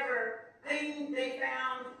with whatever thing they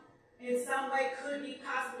found in some way could be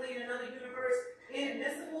possibly in another universe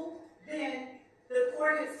inadmissible, then the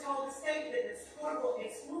court has told the state that this court will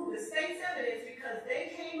exclude the state's evidence because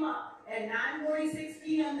they came up at 9:46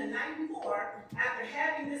 p.m. the night before after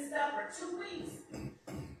having this stuff for 2 weeks.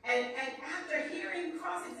 And after hearing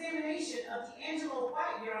cross-examination of D'Angelo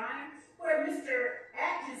White, Your Honor, where Mr.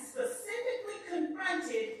 Atkins specifically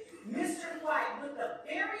confronted Mr. White with the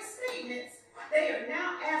very statements they are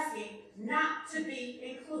now asking not to be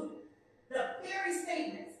included. The very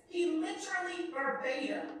statements. He literally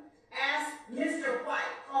verbatim asked Mr. White,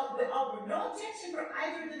 over no objection from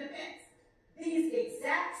either of the defense, these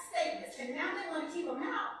exact statements, and now they want to keep them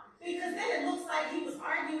out Because then it looks like he was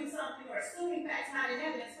arguing something or assuming facts not in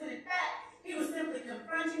evidence, when in fact, he was simply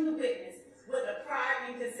confronting the witness with a prior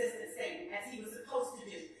inconsistent statement, as he was supposed to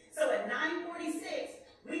do. So at 9:46,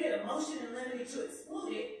 we did a motion in limine to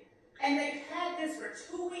exclude it, and they've had this for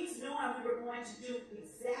 2 weeks knowing we were going to do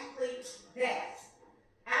exactly that.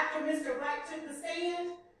 After Mr. Wright took the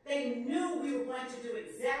stand, they knew we were going to do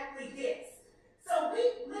exactly this. So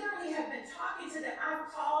we literally have been talking to them.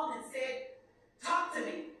 I've called and said, talk to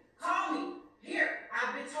me. Call me. Here,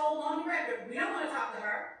 I've been told on the record, we don't want to talk to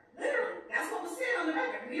her. Literally, that's what was said on the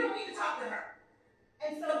record. We don't need to talk to her.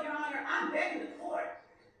 And so, Your Honor, I'm begging the court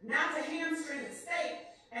not to hamstring the state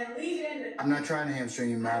and leave it in the... I'm not trying to hamstring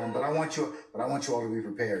you, madam, but I want you all to be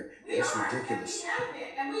prepared. It's ridiculous. We have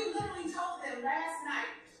been, and we literally told them last night,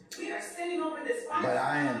 we are sending over this final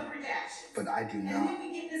redaction. But I do not. And then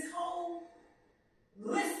we get this whole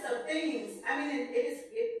list of things. I mean,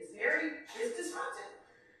 it's disruptive.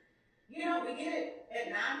 You know, we get it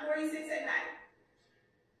at 9:46 at night.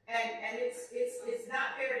 And it's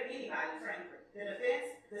not fair to anybody, frankly. The defense,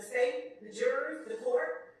 the state, the jurors, the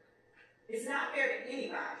court. It's not fair to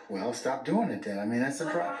anybody. Well, stop doing it then. I mean, that's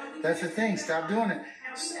the thing. Stop doing it. And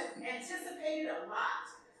we have anticipated a lot.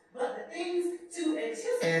 But the things to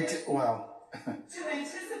anticipate... to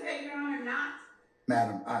anticipate, Your Honor, not...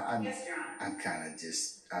 Madam, Yes, Your Honor.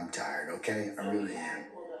 I'm tired, okay? I really am.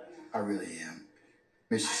 I really am.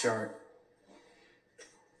 Mr. Sharp.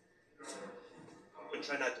 I'm going to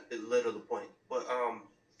try not to belittle the point, but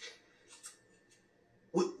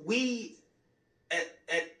we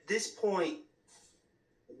at this point,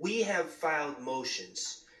 we have filed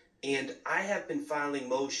motions, and I have been filing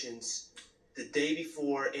motions the day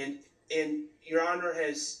before, and Your Honor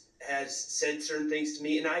has said certain things to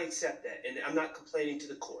me, and I accept that, and I'm not complaining to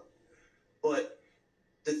the court. But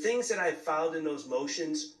the things that I filed in those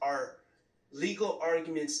motions are legal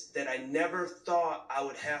arguments that I never thought I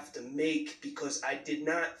would have to make because I did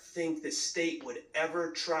not think the state would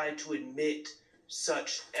ever try to admit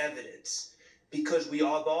such evidence. Because we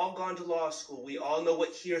have all gone to law school. We all know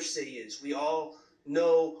what hearsay is. We all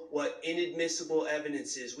know what inadmissible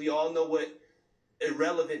evidence is. We all know what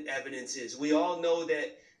irrelevant evidence is. We all know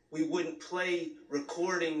that we wouldn't play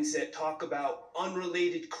recordings that talk about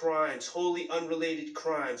unrelated crimes, wholly unrelated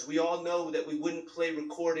crimes. We all know that we wouldn't play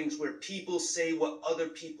recordings where people say what other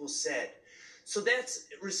people said. So that's,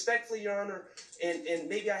 respectfully, Your Honor, and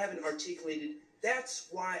maybe I haven't articulated, that's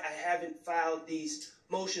why I haven't filed these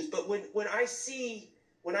motions. But when I see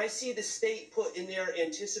the state put in their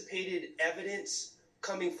anticipated evidence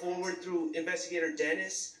coming forward through Investigator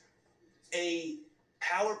Dennis, a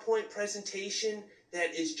PowerPoint presentation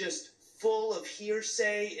that is just full of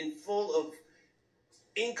hearsay and full of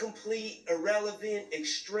incomplete, irrelevant,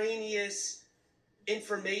 extraneous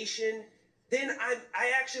information, then I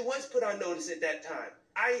actually was put on notice at that time.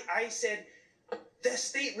 I said, the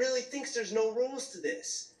state really thinks there's no rules to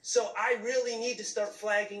this. So I really need to start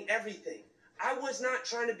flagging everything. I was not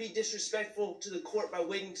trying to be disrespectful to the court by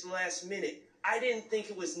waiting to the last minute. I didn't think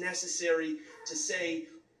it was necessary to say,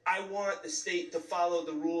 I want the state to follow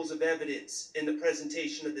the rules of evidence in the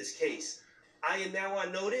presentation of this case. I am now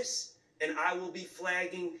on notice, and I will be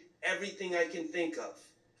flagging everything I can think of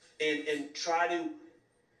and try to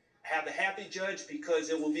have a happy judge because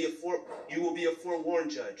you will be a forewarned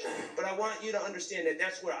judge. But I want you to understand that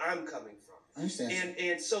that's where I'm coming from. I understand.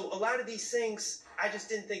 And so a lot of these things, I just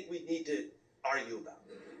didn't think we'd need to argue about.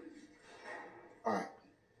 All right.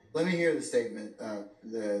 Let me hear the statement,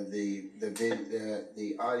 the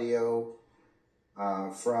audio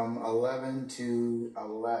from 11 to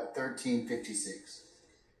 13:56.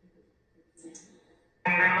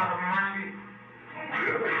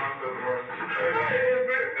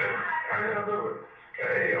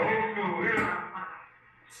 Hey, old school, yeah.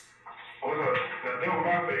 What's up? That was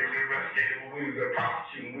my favorite investigator when we was at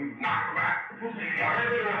prosecuting. We was knocking them out. I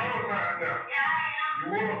heard it all the time now. You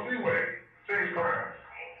want a freeway? Same crime.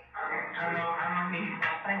 I know me. I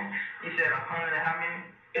think he said 100 and how many?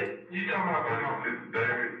 You talking about this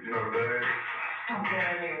David? You know David? Okay, I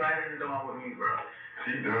ain't right in the door with me, bro.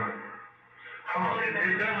 He done. Hold on,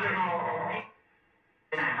 is that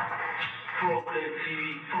Full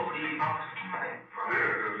TV, full TV, box.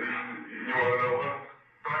 Yeah, you want to know what?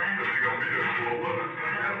 Because he gonna be there for what?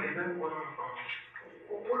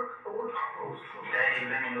 Dave,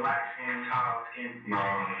 let me light skin, tall skin.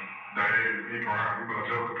 Nah, Dave, he brown, he gonna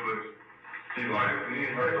joke a place. He like, he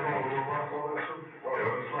ain't like, come on, we'll rock all that too.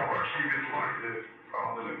 Yeah, it's like, why keep it like this?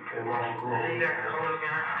 All in it, come on, come on. He got the colors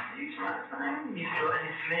behind. You smell the same? He's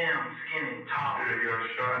slim, skinny, tall. Yeah, he got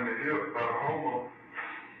shot in the hip by the homo.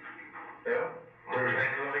 Yeah.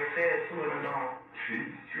 Exactly what they said, too, in the dome. She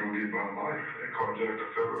gonna get my life. They carjacked the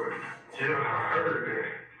federal. Yeah, I heard that.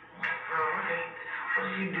 Bro, what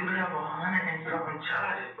did you do to have 100 and something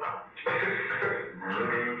charges, bro?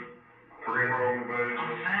 Murder, three wrong invasion.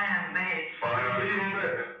 I'm saying, babe. Oh, yeah, leave on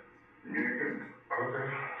that. Okay.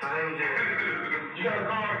 So they was just, You got a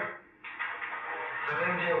card? so they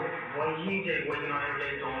was just, he just waiting on every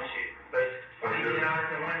day doing shit, basically. What he did all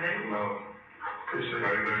this in one day? No. Appreciate it.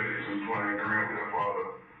 They was playing Grand Theft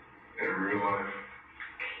Auto in real life.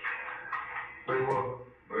 They were.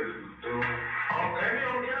 They were. Oh, damn, you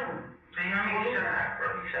on camera. See, I mean, he shut out,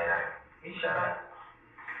 bro. He shut out.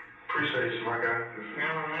 Appreciate you, my guy. You don't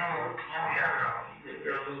got it all. You just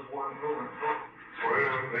got a little boy moving. Well,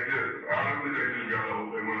 they just, honestly, they just got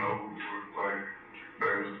over, they went over, like,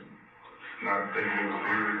 they was not thinking it was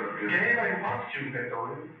serious, I guess. Yeah, he ain't prosecuting that,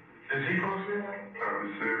 though, is he? Is he prosecuting that?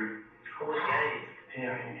 Probably serious. Who's gay?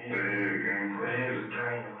 Yeah, game. He is a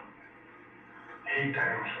game. He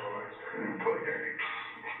damn sure likes that. He play games.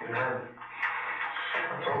 Yeah.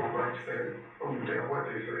 I told him, like, said, I don't give a damn what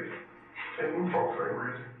they say. Hey, we folks ain't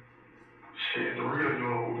reason. Shit, the real you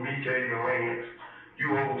know, me, Gabe, and Lance,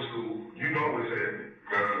 you old school. You know what's happening.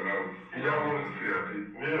 Y'all want to see that?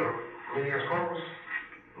 Yeah. Lance Corpus?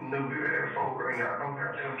 Knew we had folk ain't got no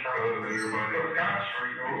goddamn trying to everybody. Scott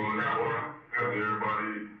Street, everybody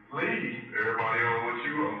leave. Everybody on what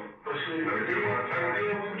you on. But shit, then we were trying to,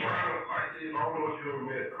 like, I don't know if you ever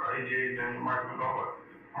met AJ and Mike McDonald.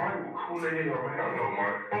 Mike was cool as hell, man. I know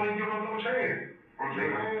Mike. Only give him no chance. Man.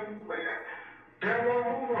 Damn, want to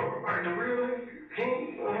move up. Like, the real thing, he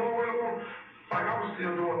don't really want. Like, I was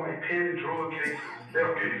still doing, like, petty drug cases,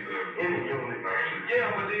 theft cases in the unit.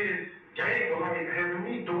 Yeah, but then, Gabe was, like, having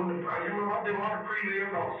me doing the, you remember, I did all the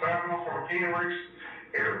prelims, I was signing off on the pen race,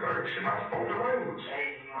 everything. Shit, I spoke the language.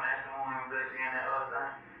 Hey, you want to ask someone who's listening that other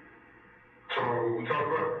thing? So, we talked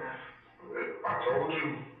about it. I told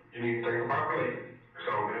you, you need to think about Blake.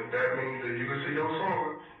 So, if that means that you can see your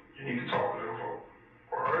son, you need to talk to them folks.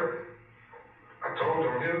 All right? I told you,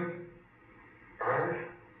 I'm here. All right?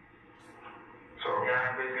 So, yeah,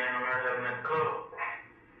 I basically ain't gonna have him at the club.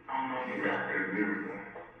 I don't know if you got it.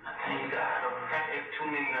 I think you got it. I think it's 2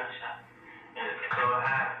 niggas got shot. And it's the club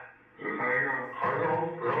high. Just hang on. Hold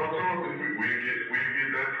on. Girl, I told you. We'll get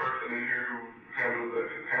that person in here who handles that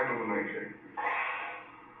case.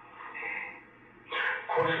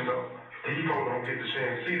 Question though. These folks don't get the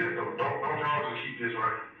chance to see that though. Don't y'all just keep this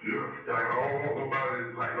right? Yeah. Like, I don't want nobody,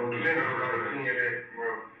 like, no defenders out there seeing that,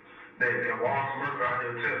 that Walter Murphy out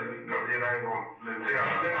here telling me, no, then I ain't gonna let them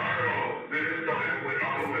tell me. This is something that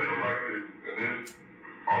I'm gonna say like this, and this,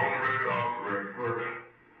 on the record, off the record.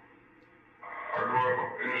 I grew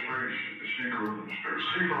up in the streets, she grew up in the streets.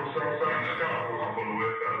 She from the south side of Chicago. I'm from the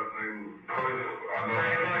west side of St. Louis. I know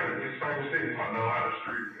how the same city. I know how the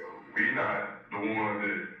streets go. We not the ones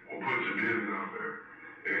that will put your business out there.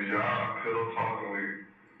 If y'all still talking with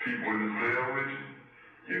people in the cell with you,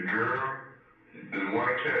 your girl, the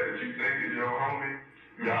one cat that you think is your homie,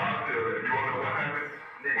 y'all tell that. You wanna know what happened?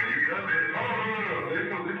 When you got it, no.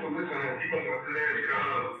 Listen, he gonna do that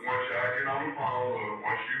because once y'all get on the phone or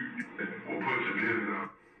once you will put your business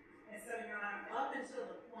out. And so, Your Honor, up until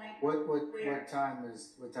the point What time did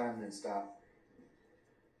it stop?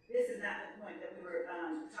 this is not the point that we were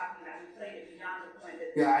talking about. We played it beyond the point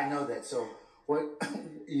that. Yeah, I know that. So what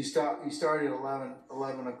you started at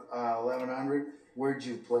 1100. Where'd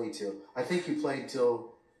you play till? I think you played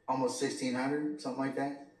till almost 1600, something like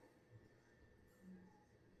that.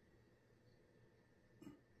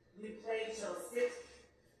 We played till 6.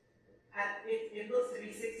 It looks to be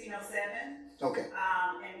 1607. Okay.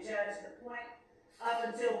 And Judge, the point up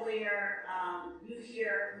until where you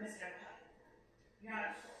hear Mr. Your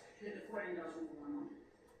Honor, the recording goes from 1 moment.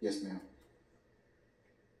 Yes, ma'am.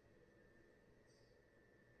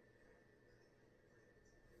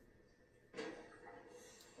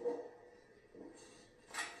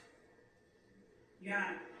 Your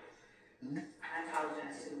Honor, I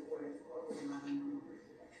apologize to the court if the court was not in the room.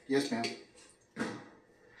 Yes, ma'am.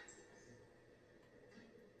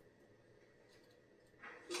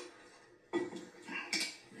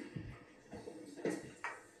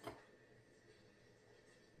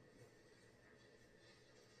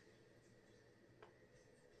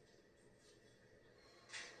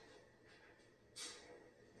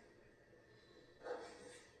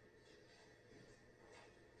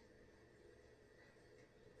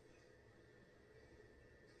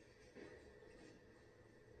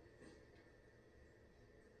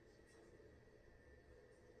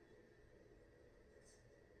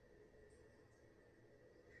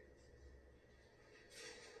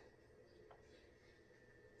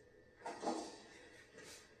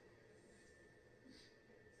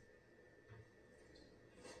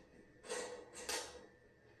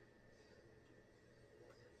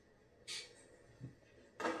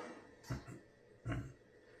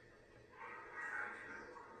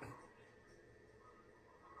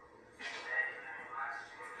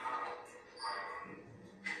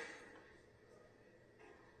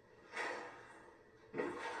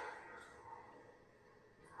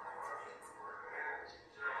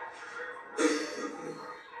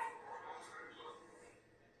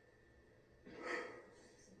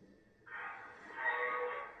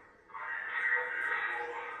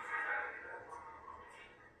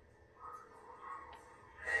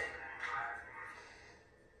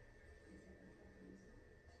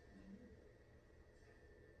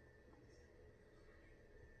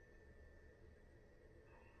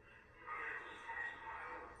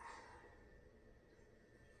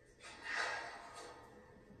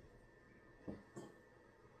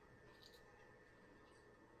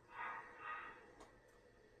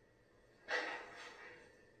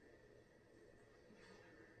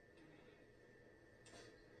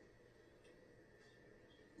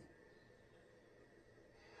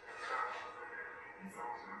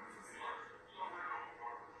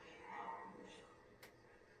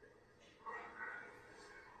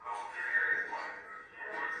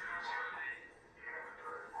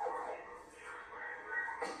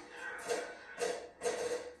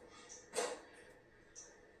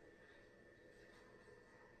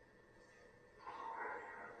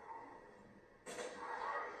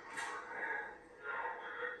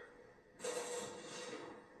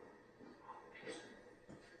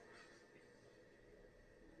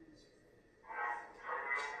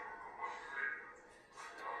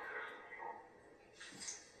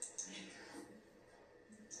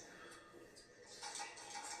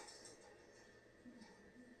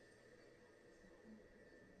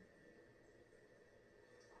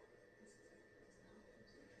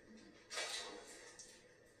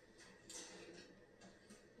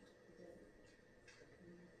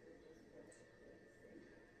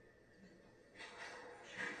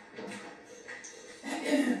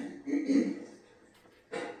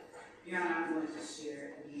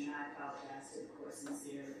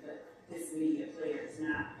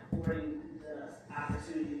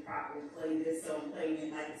 properly played this, so I'm playing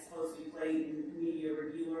it like it's supposed to be played in media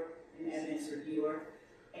reviewer and evidence reviewer.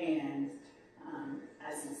 And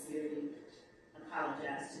I sincerely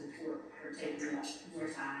apologize to the court for taking up more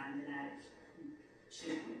time than I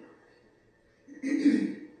should be.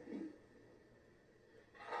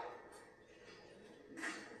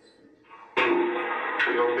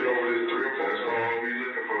 We don't get over this 3 o'clock. That's all we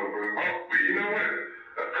looking for, bro. Oh, but you know what?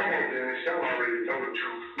 Come on, Dennis. Y'all already know the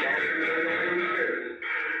truth. He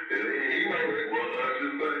knows it. Well, I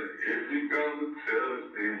just say, if you gonna tell us,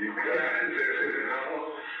 then you got to tell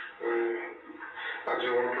us. I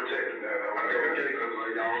just want to protect him now. I know, okay, because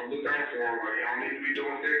like, y'all look out for him. Like, y'all need to be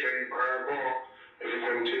doing decades behind ball. If he's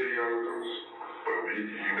going to tell y'all, but we,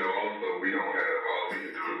 you know, also, we don't have all we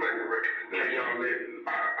can do is make a recommendation. Y'all let,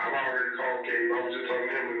 I've already called Gabe. I was just talking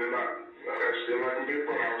to him, and then I still like him big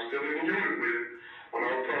brother. I was still in the unit with him when I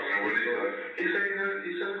was talking. What did he say? He said it's good.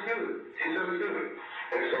 He said it's good.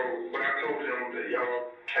 And so, but I told him that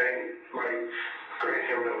y'all can't, like, grant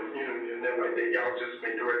him no immunity and then like that. Y'all just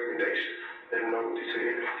make the recommendation. They know what he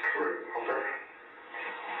said. Correct. Okay.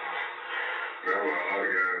 That's why a lot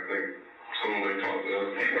of guys think soon they talk to us.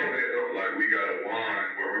 You know that, like, we got a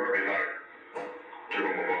line where we can be like, give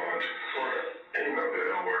him a bond. Right. And you know that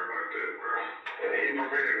don't work like that, bro. And he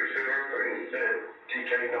prepared to say everything that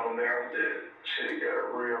DK know now that shit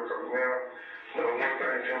got real. Because now, you know, one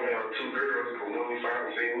thing him have 2 girls, but when we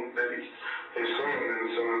finally seen that his son and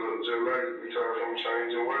his son look just like, we told him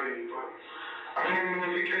changing ways. But I don't know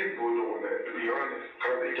if he capable of doing that, to be honest.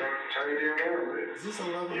 Because he got to change the environment. Is this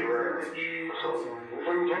 11? You're right. So, we're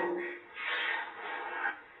going to vote.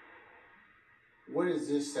 What is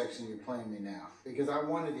this section you're playing me now? Because I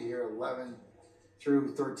wanted to hear 11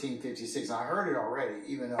 through 1356. I heard it already,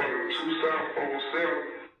 even though.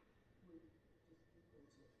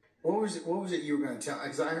 What was it you were going to tell?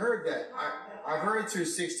 Because I heard that. I heard through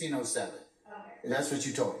 1607. Okay. That's what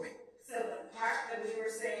you told me. So the part that we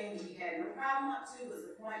were saying we had no problem up to was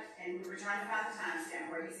the point, and we were trying to find the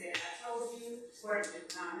timestamp where he said, I told you where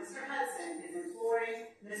Mr. Hudson is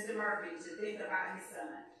imploring Mr. Murphy to think about his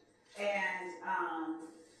son. And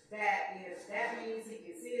that if that means he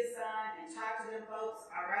can see his son and talk to them folks,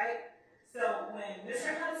 all right? So when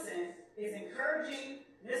Mr. Hudson is encouraging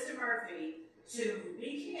Mr. Murphy to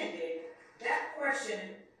be candid, that portion,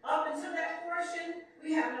 up until that portion,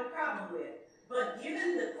 we have no problem with. But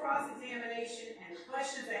given the cross-examination and the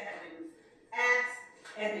questions that have been asked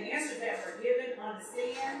and the answers that were given on the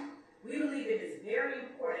stand, we believe it is very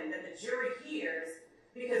important that the jury hears,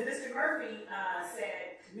 because Mr. Murphy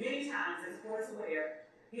said many times, as the court is aware,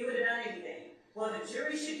 he would have done anything. Well, the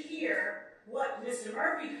jury should hear what Mr.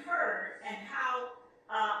 Murphy heard and how,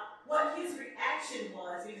 what his reaction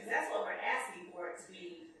was, because that's what we're asking for it to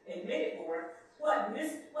be admitted for, what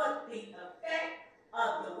the effect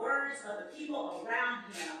of the words of the people around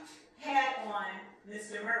him had on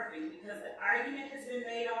Mr. Murphy, because the argument has been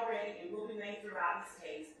made already and will be made throughout this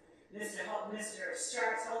case. Mr.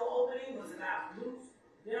 Sharp's whole opening was about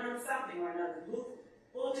something or another,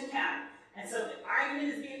 Fulton County. And so the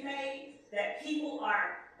argument is being made that people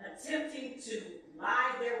are attempting to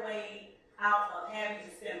lie their way out of having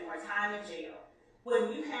to spend more time in jail.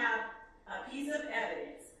 When you have a piece of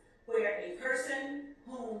evidence where a person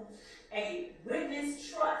whom a witness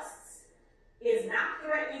trusts is not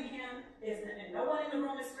threatening him, and no one in the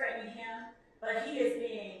room is threatening him, but he is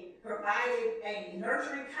being provided a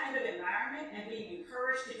nurturing kind of environment and being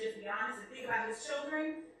encouraged to just be honest and think about his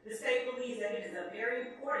children, the state believes that it is a very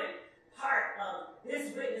important part of this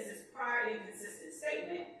witness's prior inconsistent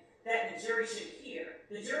statement that the jury should hear.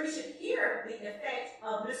 The jury should hear the effect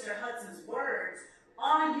of Mr. Hudson's words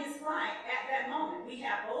on his client at that moment. We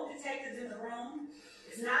have both detectives in the room.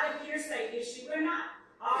 It's not a hearsay issue. We're not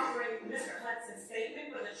offering Mr. Hudson's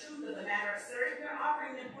statement for the truth of the matter asserted. We're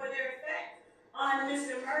offering them for their effect on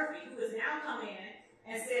Mr. Murphy, who has now come in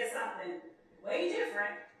and said something way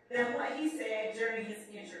different than what he said during his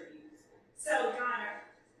interviews. So, Your Honor,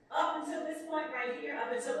 up until this point right here,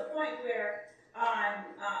 up until the point where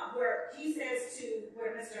he says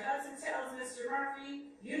where Mr. Hudson tells Mr.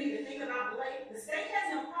 Murphy, you need to think about Blake, the state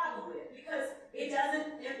has no problem with, because it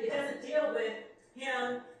doesn't deal with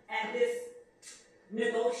him and this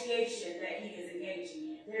negotiation that he is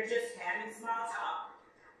engaging in. They're just having small talk.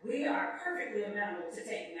 We are perfectly amenable to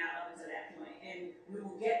taking out up until that point, and we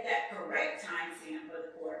will get that correct timestamp for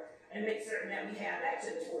the court and make certain that we have that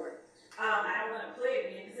to the court. I don't want to play it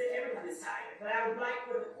again because everyone is tired, but I would like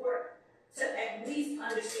for the court to at least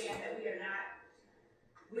understand that we are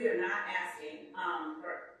not asking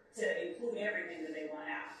to include everything that they want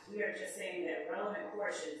out. We are just saying that relevant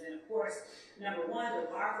portions, and of course, number one, the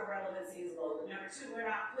bar for relevancy is low. Number two, we're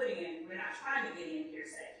not trying to get in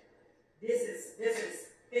hearsay. This is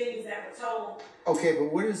things that were told. Okay,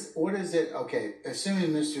 but what is it? Okay,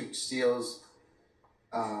 assuming Mr. Steele's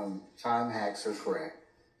time hacks are correct,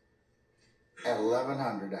 at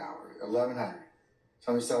 1100,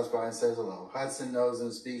 somebody stops by and says hello. Hudson knows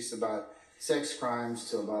and speaks about sex crimes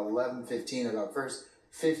till about 11:15, about first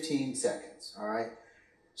 15 seconds. All right.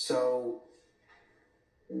 So,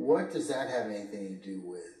 what does that have anything to do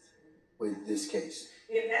with this case?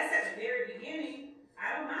 If that's at the very beginning,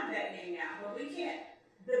 I don't mind that getting out, but we can't.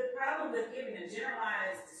 The problem with giving a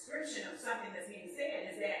generalized description of something that's being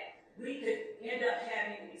said is that we could end up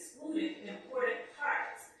having excluded important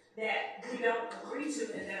parts that we don't agree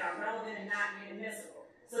to and that are relevant and not inadmissible.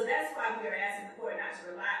 So that's why we are asking the court not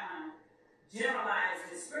to rely on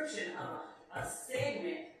generalized description of a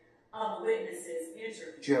segment of a witness's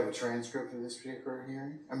interview. Do you have a transcript of this particular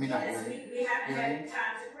hearing? I mean, yes, we haven't had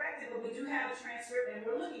time to correct it, but we do have a transcript and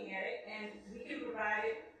we're looking at it, and we can provide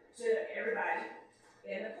it to everybody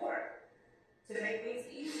in the court to make things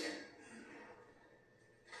easier.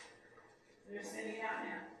 We're sending it out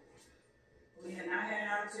now. We have not had an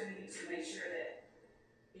opportunity to make sure that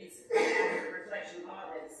it's an accurate reflection of all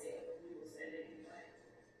that is said, but we will send it anyway.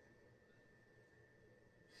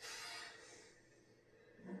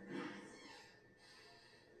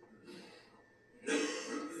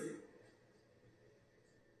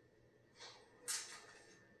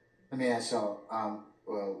 Let me ask y'all,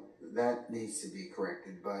 well, that needs to be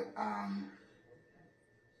corrected, but,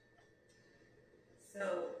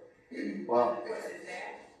 So, well, of course, it's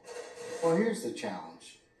that. well, here's the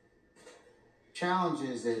challenge. Challenge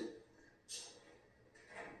is that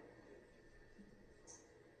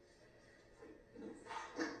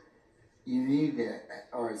you need to,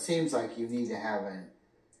 or it seems like you need to have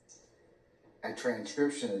a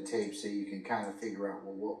transcription of the tape so you can kind of figure out,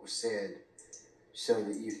 well, what was said, so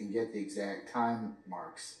that you can get the exact time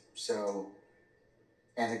marks. So,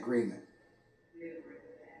 an agreement. We agree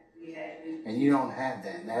with that. And you don't have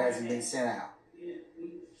that. That hasn't been sent out.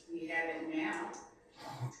 We have it now.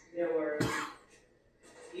 There were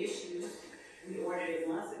issues. We ordered it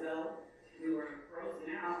months ago. We were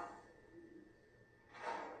frozen out.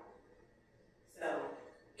 So.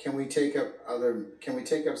 Can we take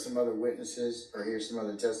up some other witnesses or hear some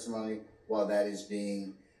other testimony while that is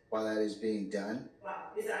being done? Well,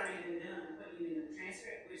 it's already been done. What do you mean, the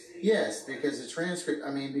transcript? Yes, because the transcript,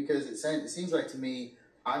 because it seems like to me,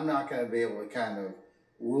 I'm not going to be able to kind of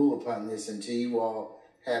rule upon this until you all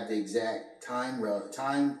have the exact time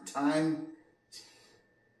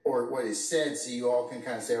or what is said, so you all can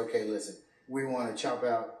kind of say, okay, listen, we want to chop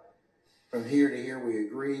out from here to here we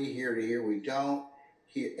agree, here to here we don't,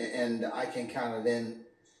 here, and I can kind of then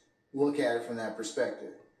look at it from that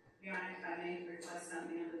perspective. Your Honor, if I may request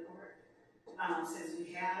something of the court, since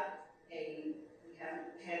we haven't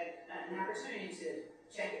had an opportunity to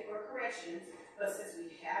check it for corrections, but since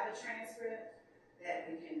we have a transcript that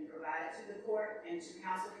we can provide to the court and to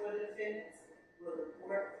counsel for the defendants, will the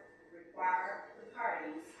court require the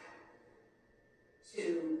parties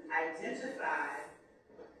to identify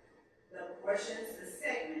the portions, the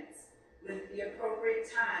segments, with the appropriate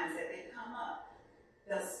times that they come up,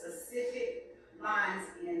 the specific lines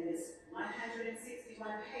in this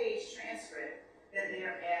 161-page transcript that they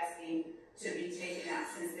are asking to be taken out?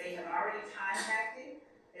 Since they have already time-hacked it,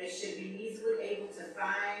 they should be easily able to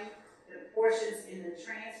find the portions in the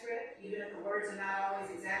transcript, even if the words are not always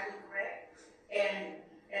exactly correct, and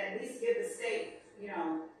at least give the state,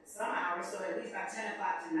 some hours, so at least by 10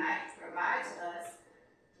 o'clock tonight, provide to us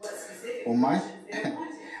what specific portions they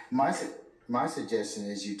wanted. My suggestion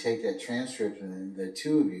is you take that transcript and the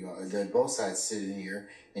two of you, both sides sit in here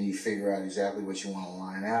and you figure out exactly what you want to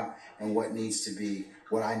line out and what needs to be,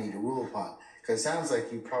 what I need to rule upon. Because it sounds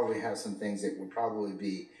like you probably have some things that would probably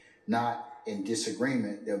be not in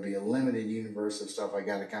disagreement. There'll be a limited universe of stuff I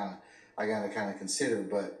gotta kind of consider,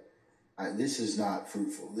 but this is not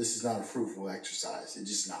fruitful. This is not a fruitful exercise. It's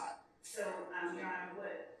just not. So, Your Honor,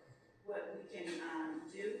 what we can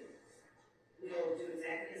do, we'll do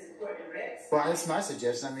exactly as the court directs. Well, that's my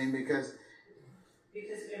suggestion. Because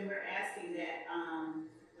when we're asking that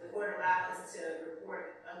the court allow us to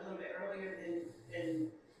report a little bit earlier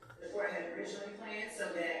than the court had originally planned, so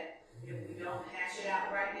that if we don't hash it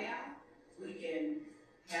out right now, we can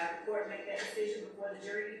have the court make that decision before the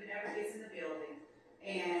jury even ever gets in the building.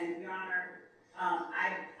 And, Your Honor,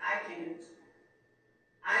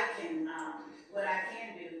 what I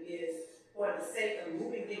can do is, for the sake of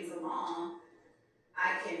moving things along,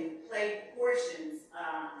 I can play portions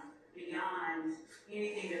beyond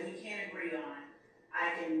anything that we can agree on.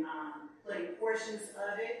 I can can play portions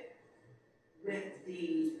of it with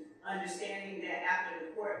the understanding that after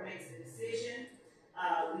the court makes the decision,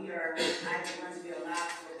 we are either going to be allowed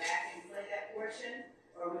to go back and play that portion,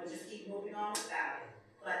 or we'll just keep moving on without it.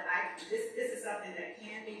 But this is something that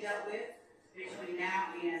can be dealt with between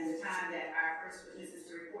now and the time that our first witness is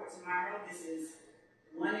to report tomorrow. This is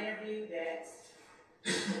one interview that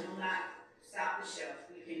will not stop the show.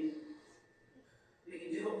 We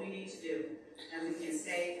can do what we need to do, and we can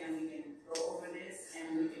stay and we can go over this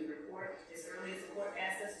and we can report as early as the court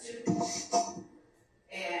asks us to,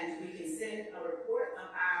 and we can send a report of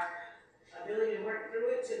our ability to work through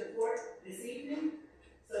it to the court this evening,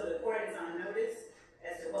 so the court is on notice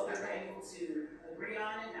as to what we were able to agree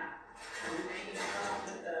on and not. And we may even come up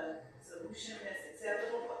with a solution that's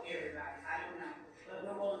acceptable for everybody. I don't know, but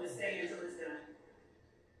we're willing to stay until it's done.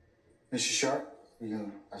 Mr. Sharp,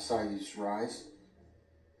 I saw you just rise.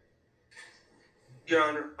 Your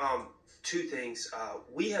Honor, two things.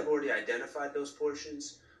 We have already identified those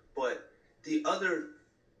portions, but the other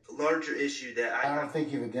larger issue that I don't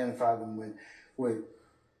think you've identified them with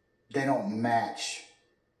they don't match.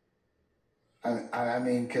 I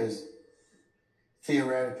mean, because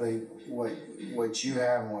theoretically, what you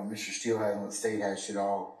have and what Mr. Steele has and what the state has should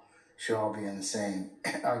all be in the same.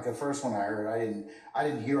 Like the first one I heard, I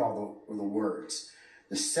didn't hear all the words.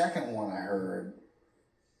 The second one I heard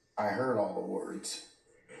all the words.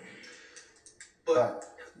 But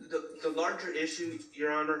the larger issue,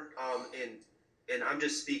 Your Honor, and I'm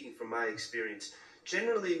just speaking from my experience.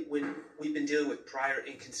 Generally, when we've been dealing with prior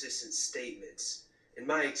inconsistent statements, in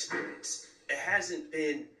my experience, it hasn't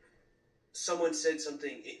been someone said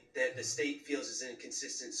something that the state feels is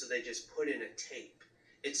inconsistent, so they just put in a tape.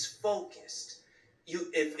 It's focused.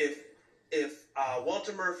 If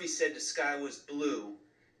Walter Murphy said the sky was blue,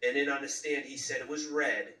 and then on the stand he said it was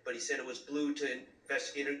red, but he said it was blue to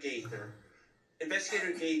Investigator Gaither.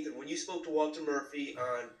 Investigator Gaither, when you spoke to Walter Murphy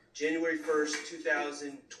on January 1st,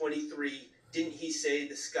 2023, didn't he say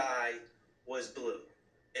the sky was blue?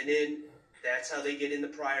 And then that's how they get in the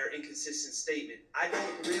prior inconsistent statement. I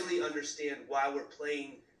don't really understand why we're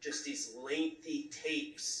playing just these lengthy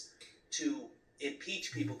tapes to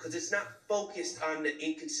impeach people, because it's not focused on the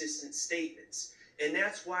inconsistent statements. And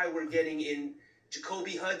that's why we're getting in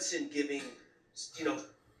Jacoby Hudson giving,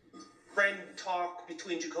 friend talk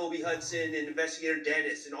between Jacoby Hudson and Investigator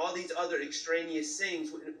Dennis and all these other extraneous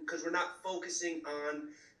things, because we're not focusing on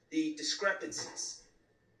the discrepancies.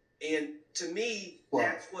 And to me,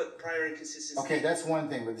 that's what prior inconsistency. Okay, that's one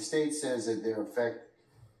thing, but the state says that the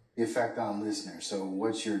effect on listeners. So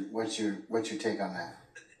what's your take on that?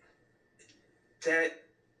 That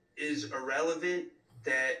is irrelevant.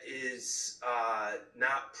 That is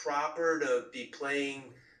not proper to be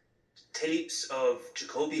playing tapes of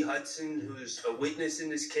Jacoby Hudson, who's a witness in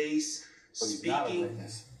this case, speaking. He's not a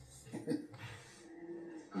witness.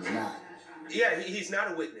 He's not. Yeah, he's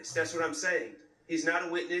not a witness. That's what I'm saying. He's not a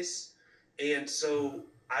witness, and so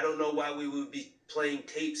I don't know why we would be playing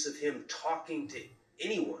tapes of him talking to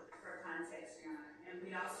anyone. For context, Your Honor, and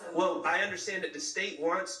we also. Well, I understand that the state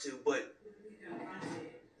wants to, but.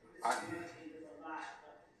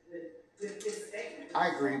 I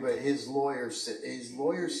agree, but his lawyer's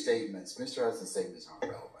statements, Mr. Hudson's statements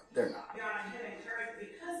aren't relevant. They're not. Your Honor, I have encouraged,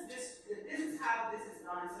 because this is how this has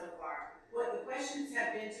gone so far. What the questions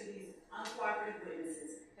have been to these uncooperative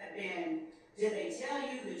witnesses have been, did they tell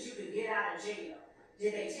you that you could get out of jail?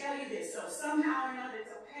 Did they tell you this? So somehow or another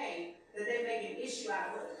it's okay that they make an issue out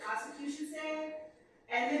of what the prosecution said,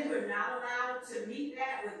 and then we're not allowed to meet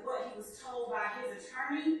that with what he was told by his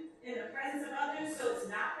attorney in the presence of others, so it's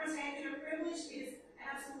not protected or privileged. It is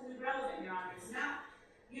absolutely relevant, Your Honor. It's not,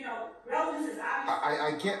 relevance is obvious.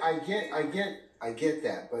 I get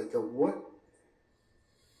that, but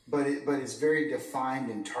it's very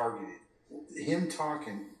defined and targeted. Him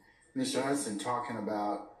talking, Mr. Hudson talking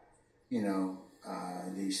about,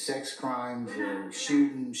 these sex crimes or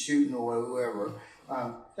shooting or whoever.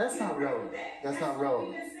 That's not relevant. That's not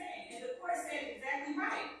relevant. And the court said exactly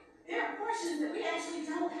right. There are portions that we actually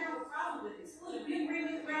don't have a problem with excluding. We agree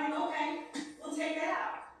with the ground, okay, we'll take that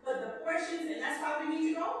out. But the portions, and that's why we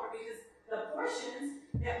need to go over, because the portions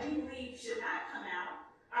that we believe should not come out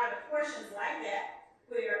are the portions like that,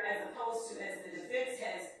 where as opposed to, as the defense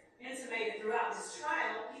has intimated throughout this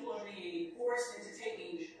trial, people are being forced into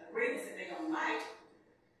taking agreements that they don't like,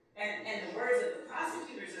 and the words of the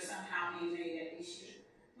prosecutors are somehow being made at issue.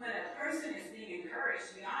 When a person is being encouraged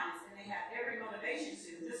to be honest, and they have every motivation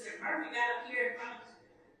to, Mr. Murphy got up here in front of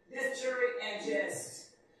this jury and he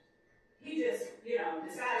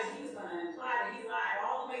decided he was going to imply that he lied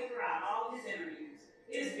all the way throughout all of his interviews.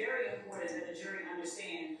 It is very important that the jury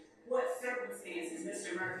understand circumstances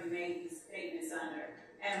Mr. Murphy made these statements under,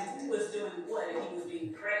 and who was doing what, if he was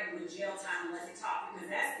being threatened with jail time unless he talked, because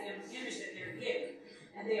that's the image that they're giving.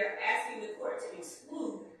 And they are asking the court to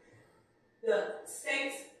exclude the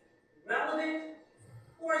state's relevant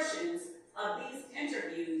portions of these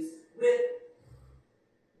interviews with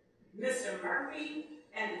Mr. Murphy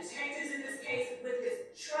and the detectives in this case with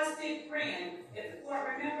his trusted friend. If the court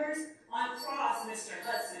remembers, on cross, Mr.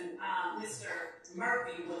 Hudson, Mr.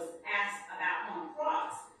 Murphy was asked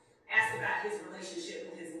about his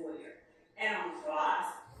relationship with his lawyer. And on cross,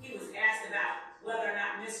 he was asked about whether or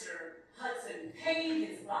not Mr. Hudson paid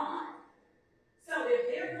his bond. So if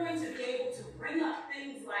they're going to be able to bring up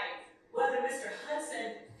things like whether Mr.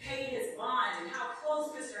 Hudson paid his bond and how close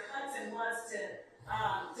Mr. Hudson was to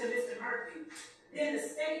Mr. Murphy, then the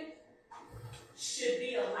state should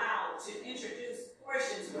be allowed to introduce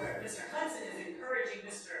portions where Mr. Hudson is encouraging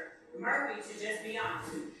Mr. Murphy to just be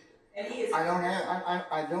honest. And he is.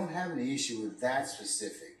 I don't have any issue with that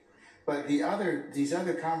specific, but these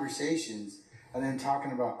other conversations and then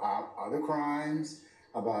talking about other crimes,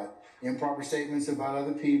 about improper statements about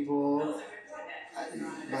other people. Those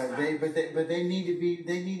are But they need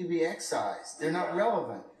to be excised. They're not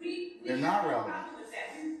relevant. They're not relevant.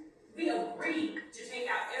 We agreed to take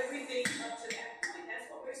out everything up to that point. That's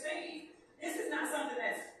what we're saying. This is not something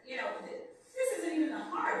that's, this isn't even a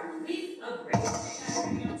hard one. We agreed to take out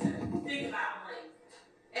everything up to think about Blake.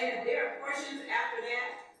 And if there are portions after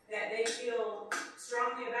that they feel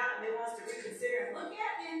strongly about and they want us to reconsider and look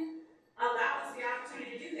at, then allow us the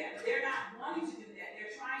opportunity to do that. But they're not wanting to do that.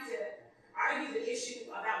 They're trying to argue the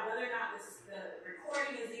issue about whether or not the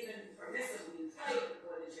recording is even permissibly played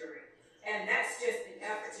before the jury. And that's just an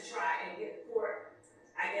effort to try and get the court,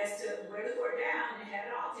 I guess, to wear the court down and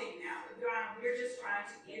have it all taken out. But Your Honor, we're just trying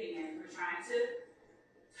to get in. We're trying to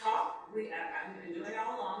talk. We've been doing it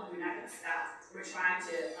all along. We're not going to stop. We're trying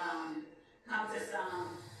to come to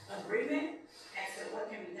some agreement as to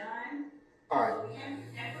what can be done. All right. We can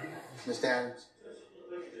bring up. Mr. Adams.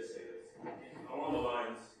 Let me just say this. Along the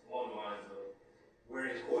lines of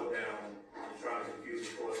wearing the court down and trying to confuse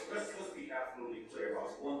the court, let's be absolutely clear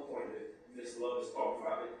about one point that Ms. Love is talking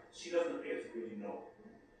about. It she doesn't appear to really know.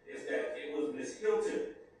 Is that it was Ms.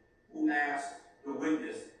 Hilton who asked the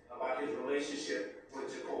witness about his relationship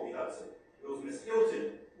with Jacoby Hudson. It was Ms.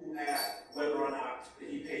 Hilton who asked whether or not that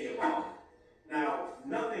he paid a bond. Now,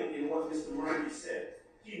 nothing in what Mr. Murphy said.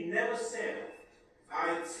 He never said,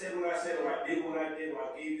 I said what I said, or I did what I did, or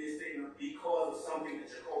I gave this statement because of something that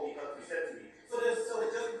Jacoby Hudson said to me. So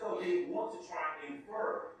just because they want to try and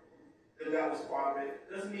infer that was part of it,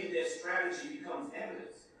 doesn't mean their strategy becomes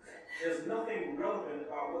evidence. There's nothing relevant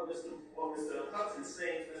about what Mr. Hudson is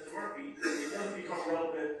saying to Mr. Murphy. It doesn't become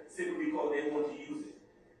relevant simply because they want to use it.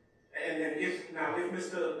 And then if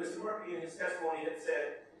Mr. Murphy in his testimony had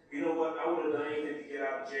said, you know what, I would have done anything to get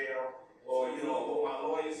out of jail, or what my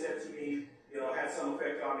lawyer said to me, had some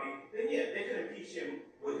effect on me, then yeah, they could impeach him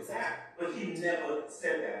with that. But he never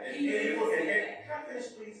said that. And can I finish,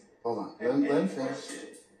 please? Hold on. Let him finish.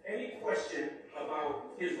 Any question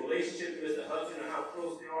about his relationship with Mr. Hudson and how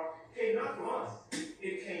close they are came not from us.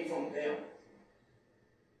 It came from them.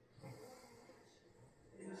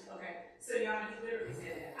 Okay. So, Your Honor, he literally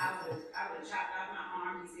said that. I would have chopped off my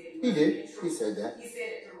arm. He said he did. He said that. He said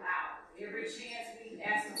it throughout. Every chance we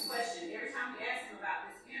asked him a question, every time we asked him about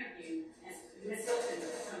this interview, and Ms. Hilton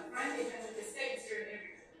confronted him with the statements during the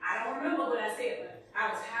interview. I don't remember what I said, but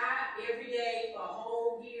I was high every day for a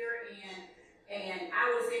whole year, and I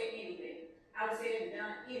would have said anything. I would have said and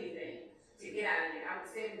done anything to get out of there. I would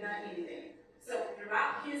have said and done anything. So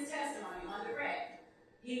throughout his testimony on direct,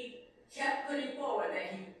 he kept putting forward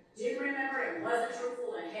that he didn't remember and wasn't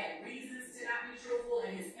truthful and had reasons to not be truthful,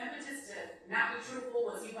 and his impetus to not be truthful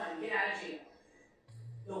was he wanted to get out of jail.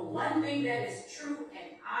 The one thing that is true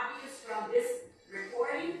and obvious from this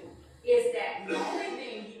recording is that the only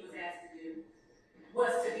thing he was asked to do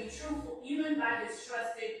was to be truthful, even by his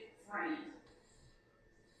trusted friend.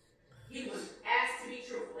 He was asked to be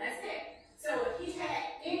truthful. That's it. So if he had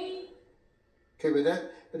any... Okay,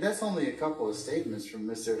 but that's only a couple of statements from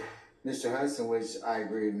Mr. Hudson, which I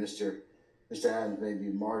agree with Mr. Adams may be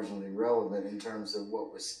marginally relevant in terms of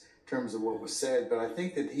what was said, but I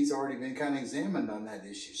think that he's already been kind of examined on that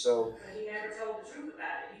issue. So, but he never told the truth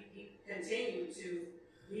about it. He continued to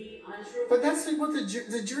be untrue. But that's what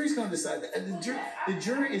the jury's going to decide. The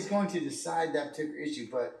jury is going to decide that particular issue.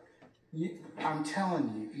 But I'm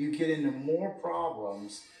telling you, you get into more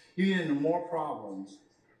problems.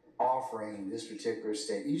 Offering this particular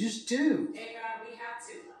state. You just do. And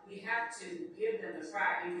we have to give them the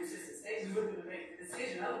prior inconsistent statement. We're going to make the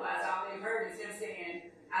decision. Otherwise, all they've heard is him saying,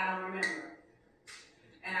 I don't remember.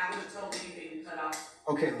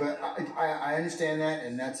 Okay, but I understand that,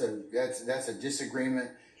 and that's a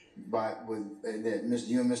disagreement, but that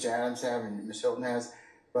you and Mr. Adams have and Ms. Hilton has,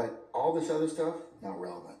 but all this other stuff not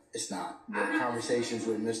relevant. It's not. The conversations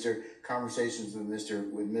with Mr.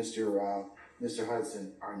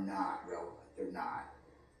 Hudson are not relevant. They're not.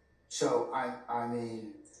 So I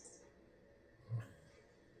mean.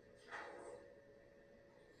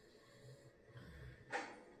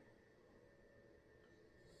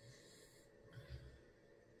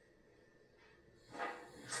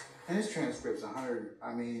 And his transcript's 100.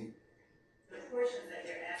 I mean, the portions that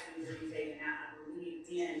they're asking to be taken out, I believe,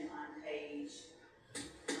 in on page.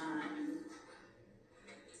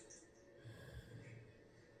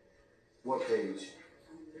 What page?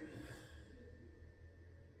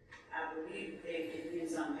 I believe it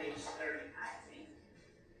ends on page 30. I think.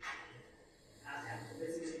 I'll have to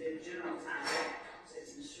listen to the general time to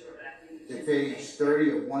be sure, but I think. The page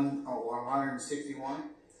 30 of 161.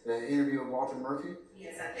 The interview of Walter Murphy.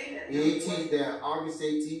 Yes, I think that. The August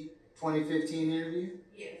 18th, 2015 interview?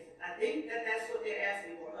 Yes, I think that's what they're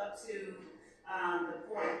asking for, up to the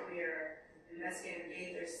point where Investigator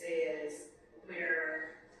Gaither says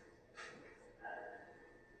where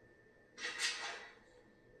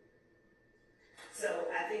so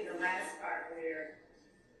I think the last part where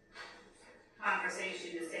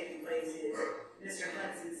conversation is taking place is Mr.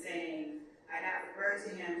 Hudson saying, I got referred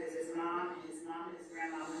to him because his mom and his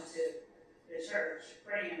grandma went to the church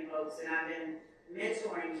praying folks, and I've been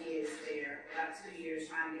mentoring kids there for about 2 years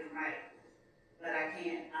trying to get them right, but I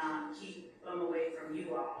can't keep them away from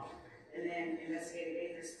you all. And then Investigator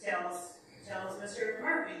Gaither tells Mr.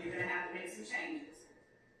 Murphy, you're going to have to make some changes.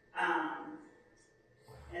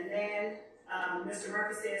 And then Mr.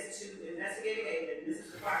 Murphy says to Investigator Gaither, this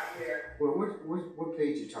is the part where. Well, what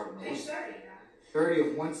page are you talking about? Page 30. 30 of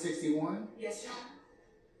 161? Yes, John.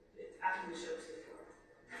 I can show it to you.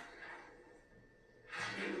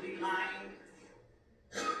 It would be line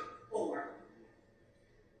 4.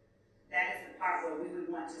 That is the part where we would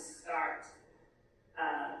want to start.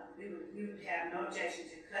 We would have no objection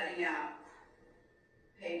to cutting out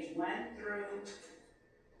page 1 through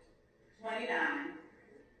 29,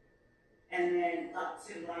 and then up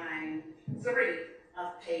to line 3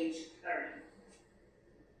 of page 30.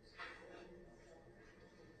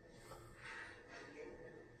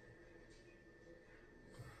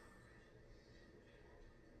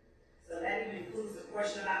 So that even includes the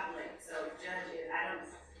portion about Blake. So Judge,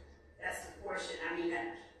 that's the portion,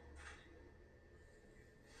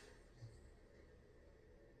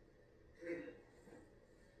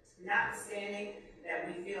 notwithstanding that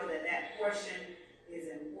we feel that portion is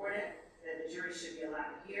important, that the jury should be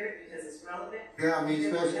allowed to hear it because it's relevant. Yeah, I mean,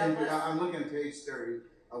 especially, I'm looking at page 30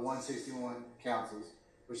 of 161 counsels,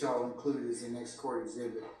 which I'll include as the next court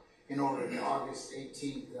exhibit, in order to the August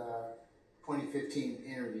 18th, 2015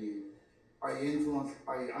 interview. Are you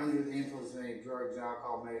under the influence of any drugs,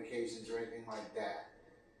 alcohol, medications, or anything like that?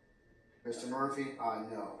 Mr. Murphy,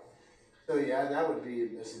 no. So yeah, that would be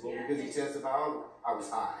admissible because he testified I was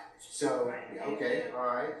high. So, right. Yeah, okay, all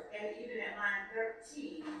right. And even at line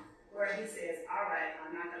 13, where he says, all right,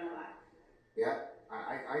 I'm not going to lie. Yeah,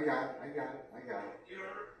 I got it. Your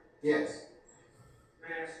Honor? Yes.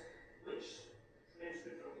 May I ask, which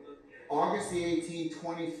transcript are we looking at? August the 18th,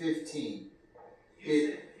 2015. You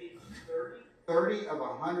said page 30? 30 of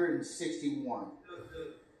 161.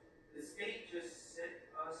 The state just sent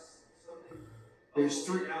us something. There's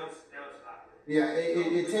 3. Now it's hot. Yeah,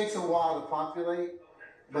 it takes a while to populate,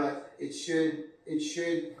 but it should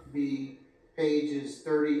be pages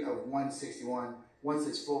 30 of 161 once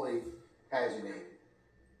it's fully paginated.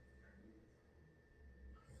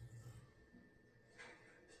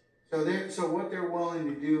 So what they're willing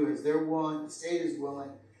to do is the state is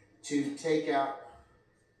willing to take out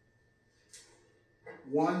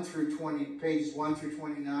 1 through 20, pages 1 through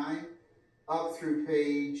 29, up through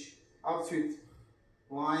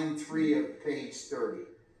line 3 of page 30,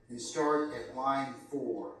 and start at line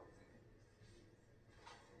 4.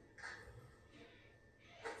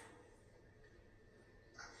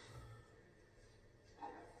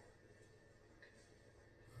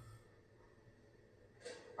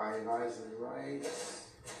 I advise the rights.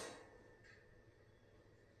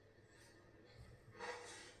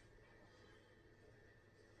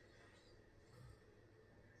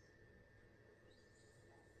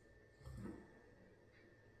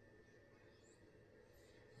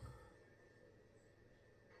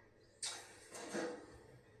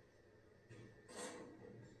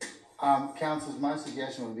 Counsels, my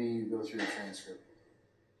suggestion would be you go through the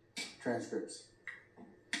transcripts.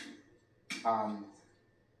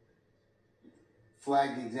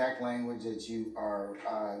 flag the exact language that you are,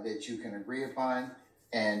 that you can agree upon,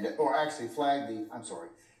 and, or actually flag the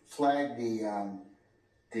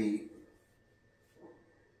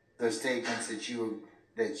statements that you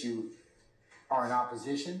are in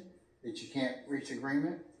opposition, that you can't reach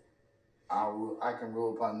agreement. I can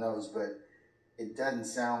rule upon those, but it doesn't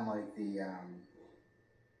sound like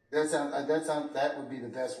that would be the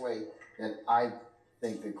best way that I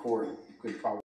think the court could probably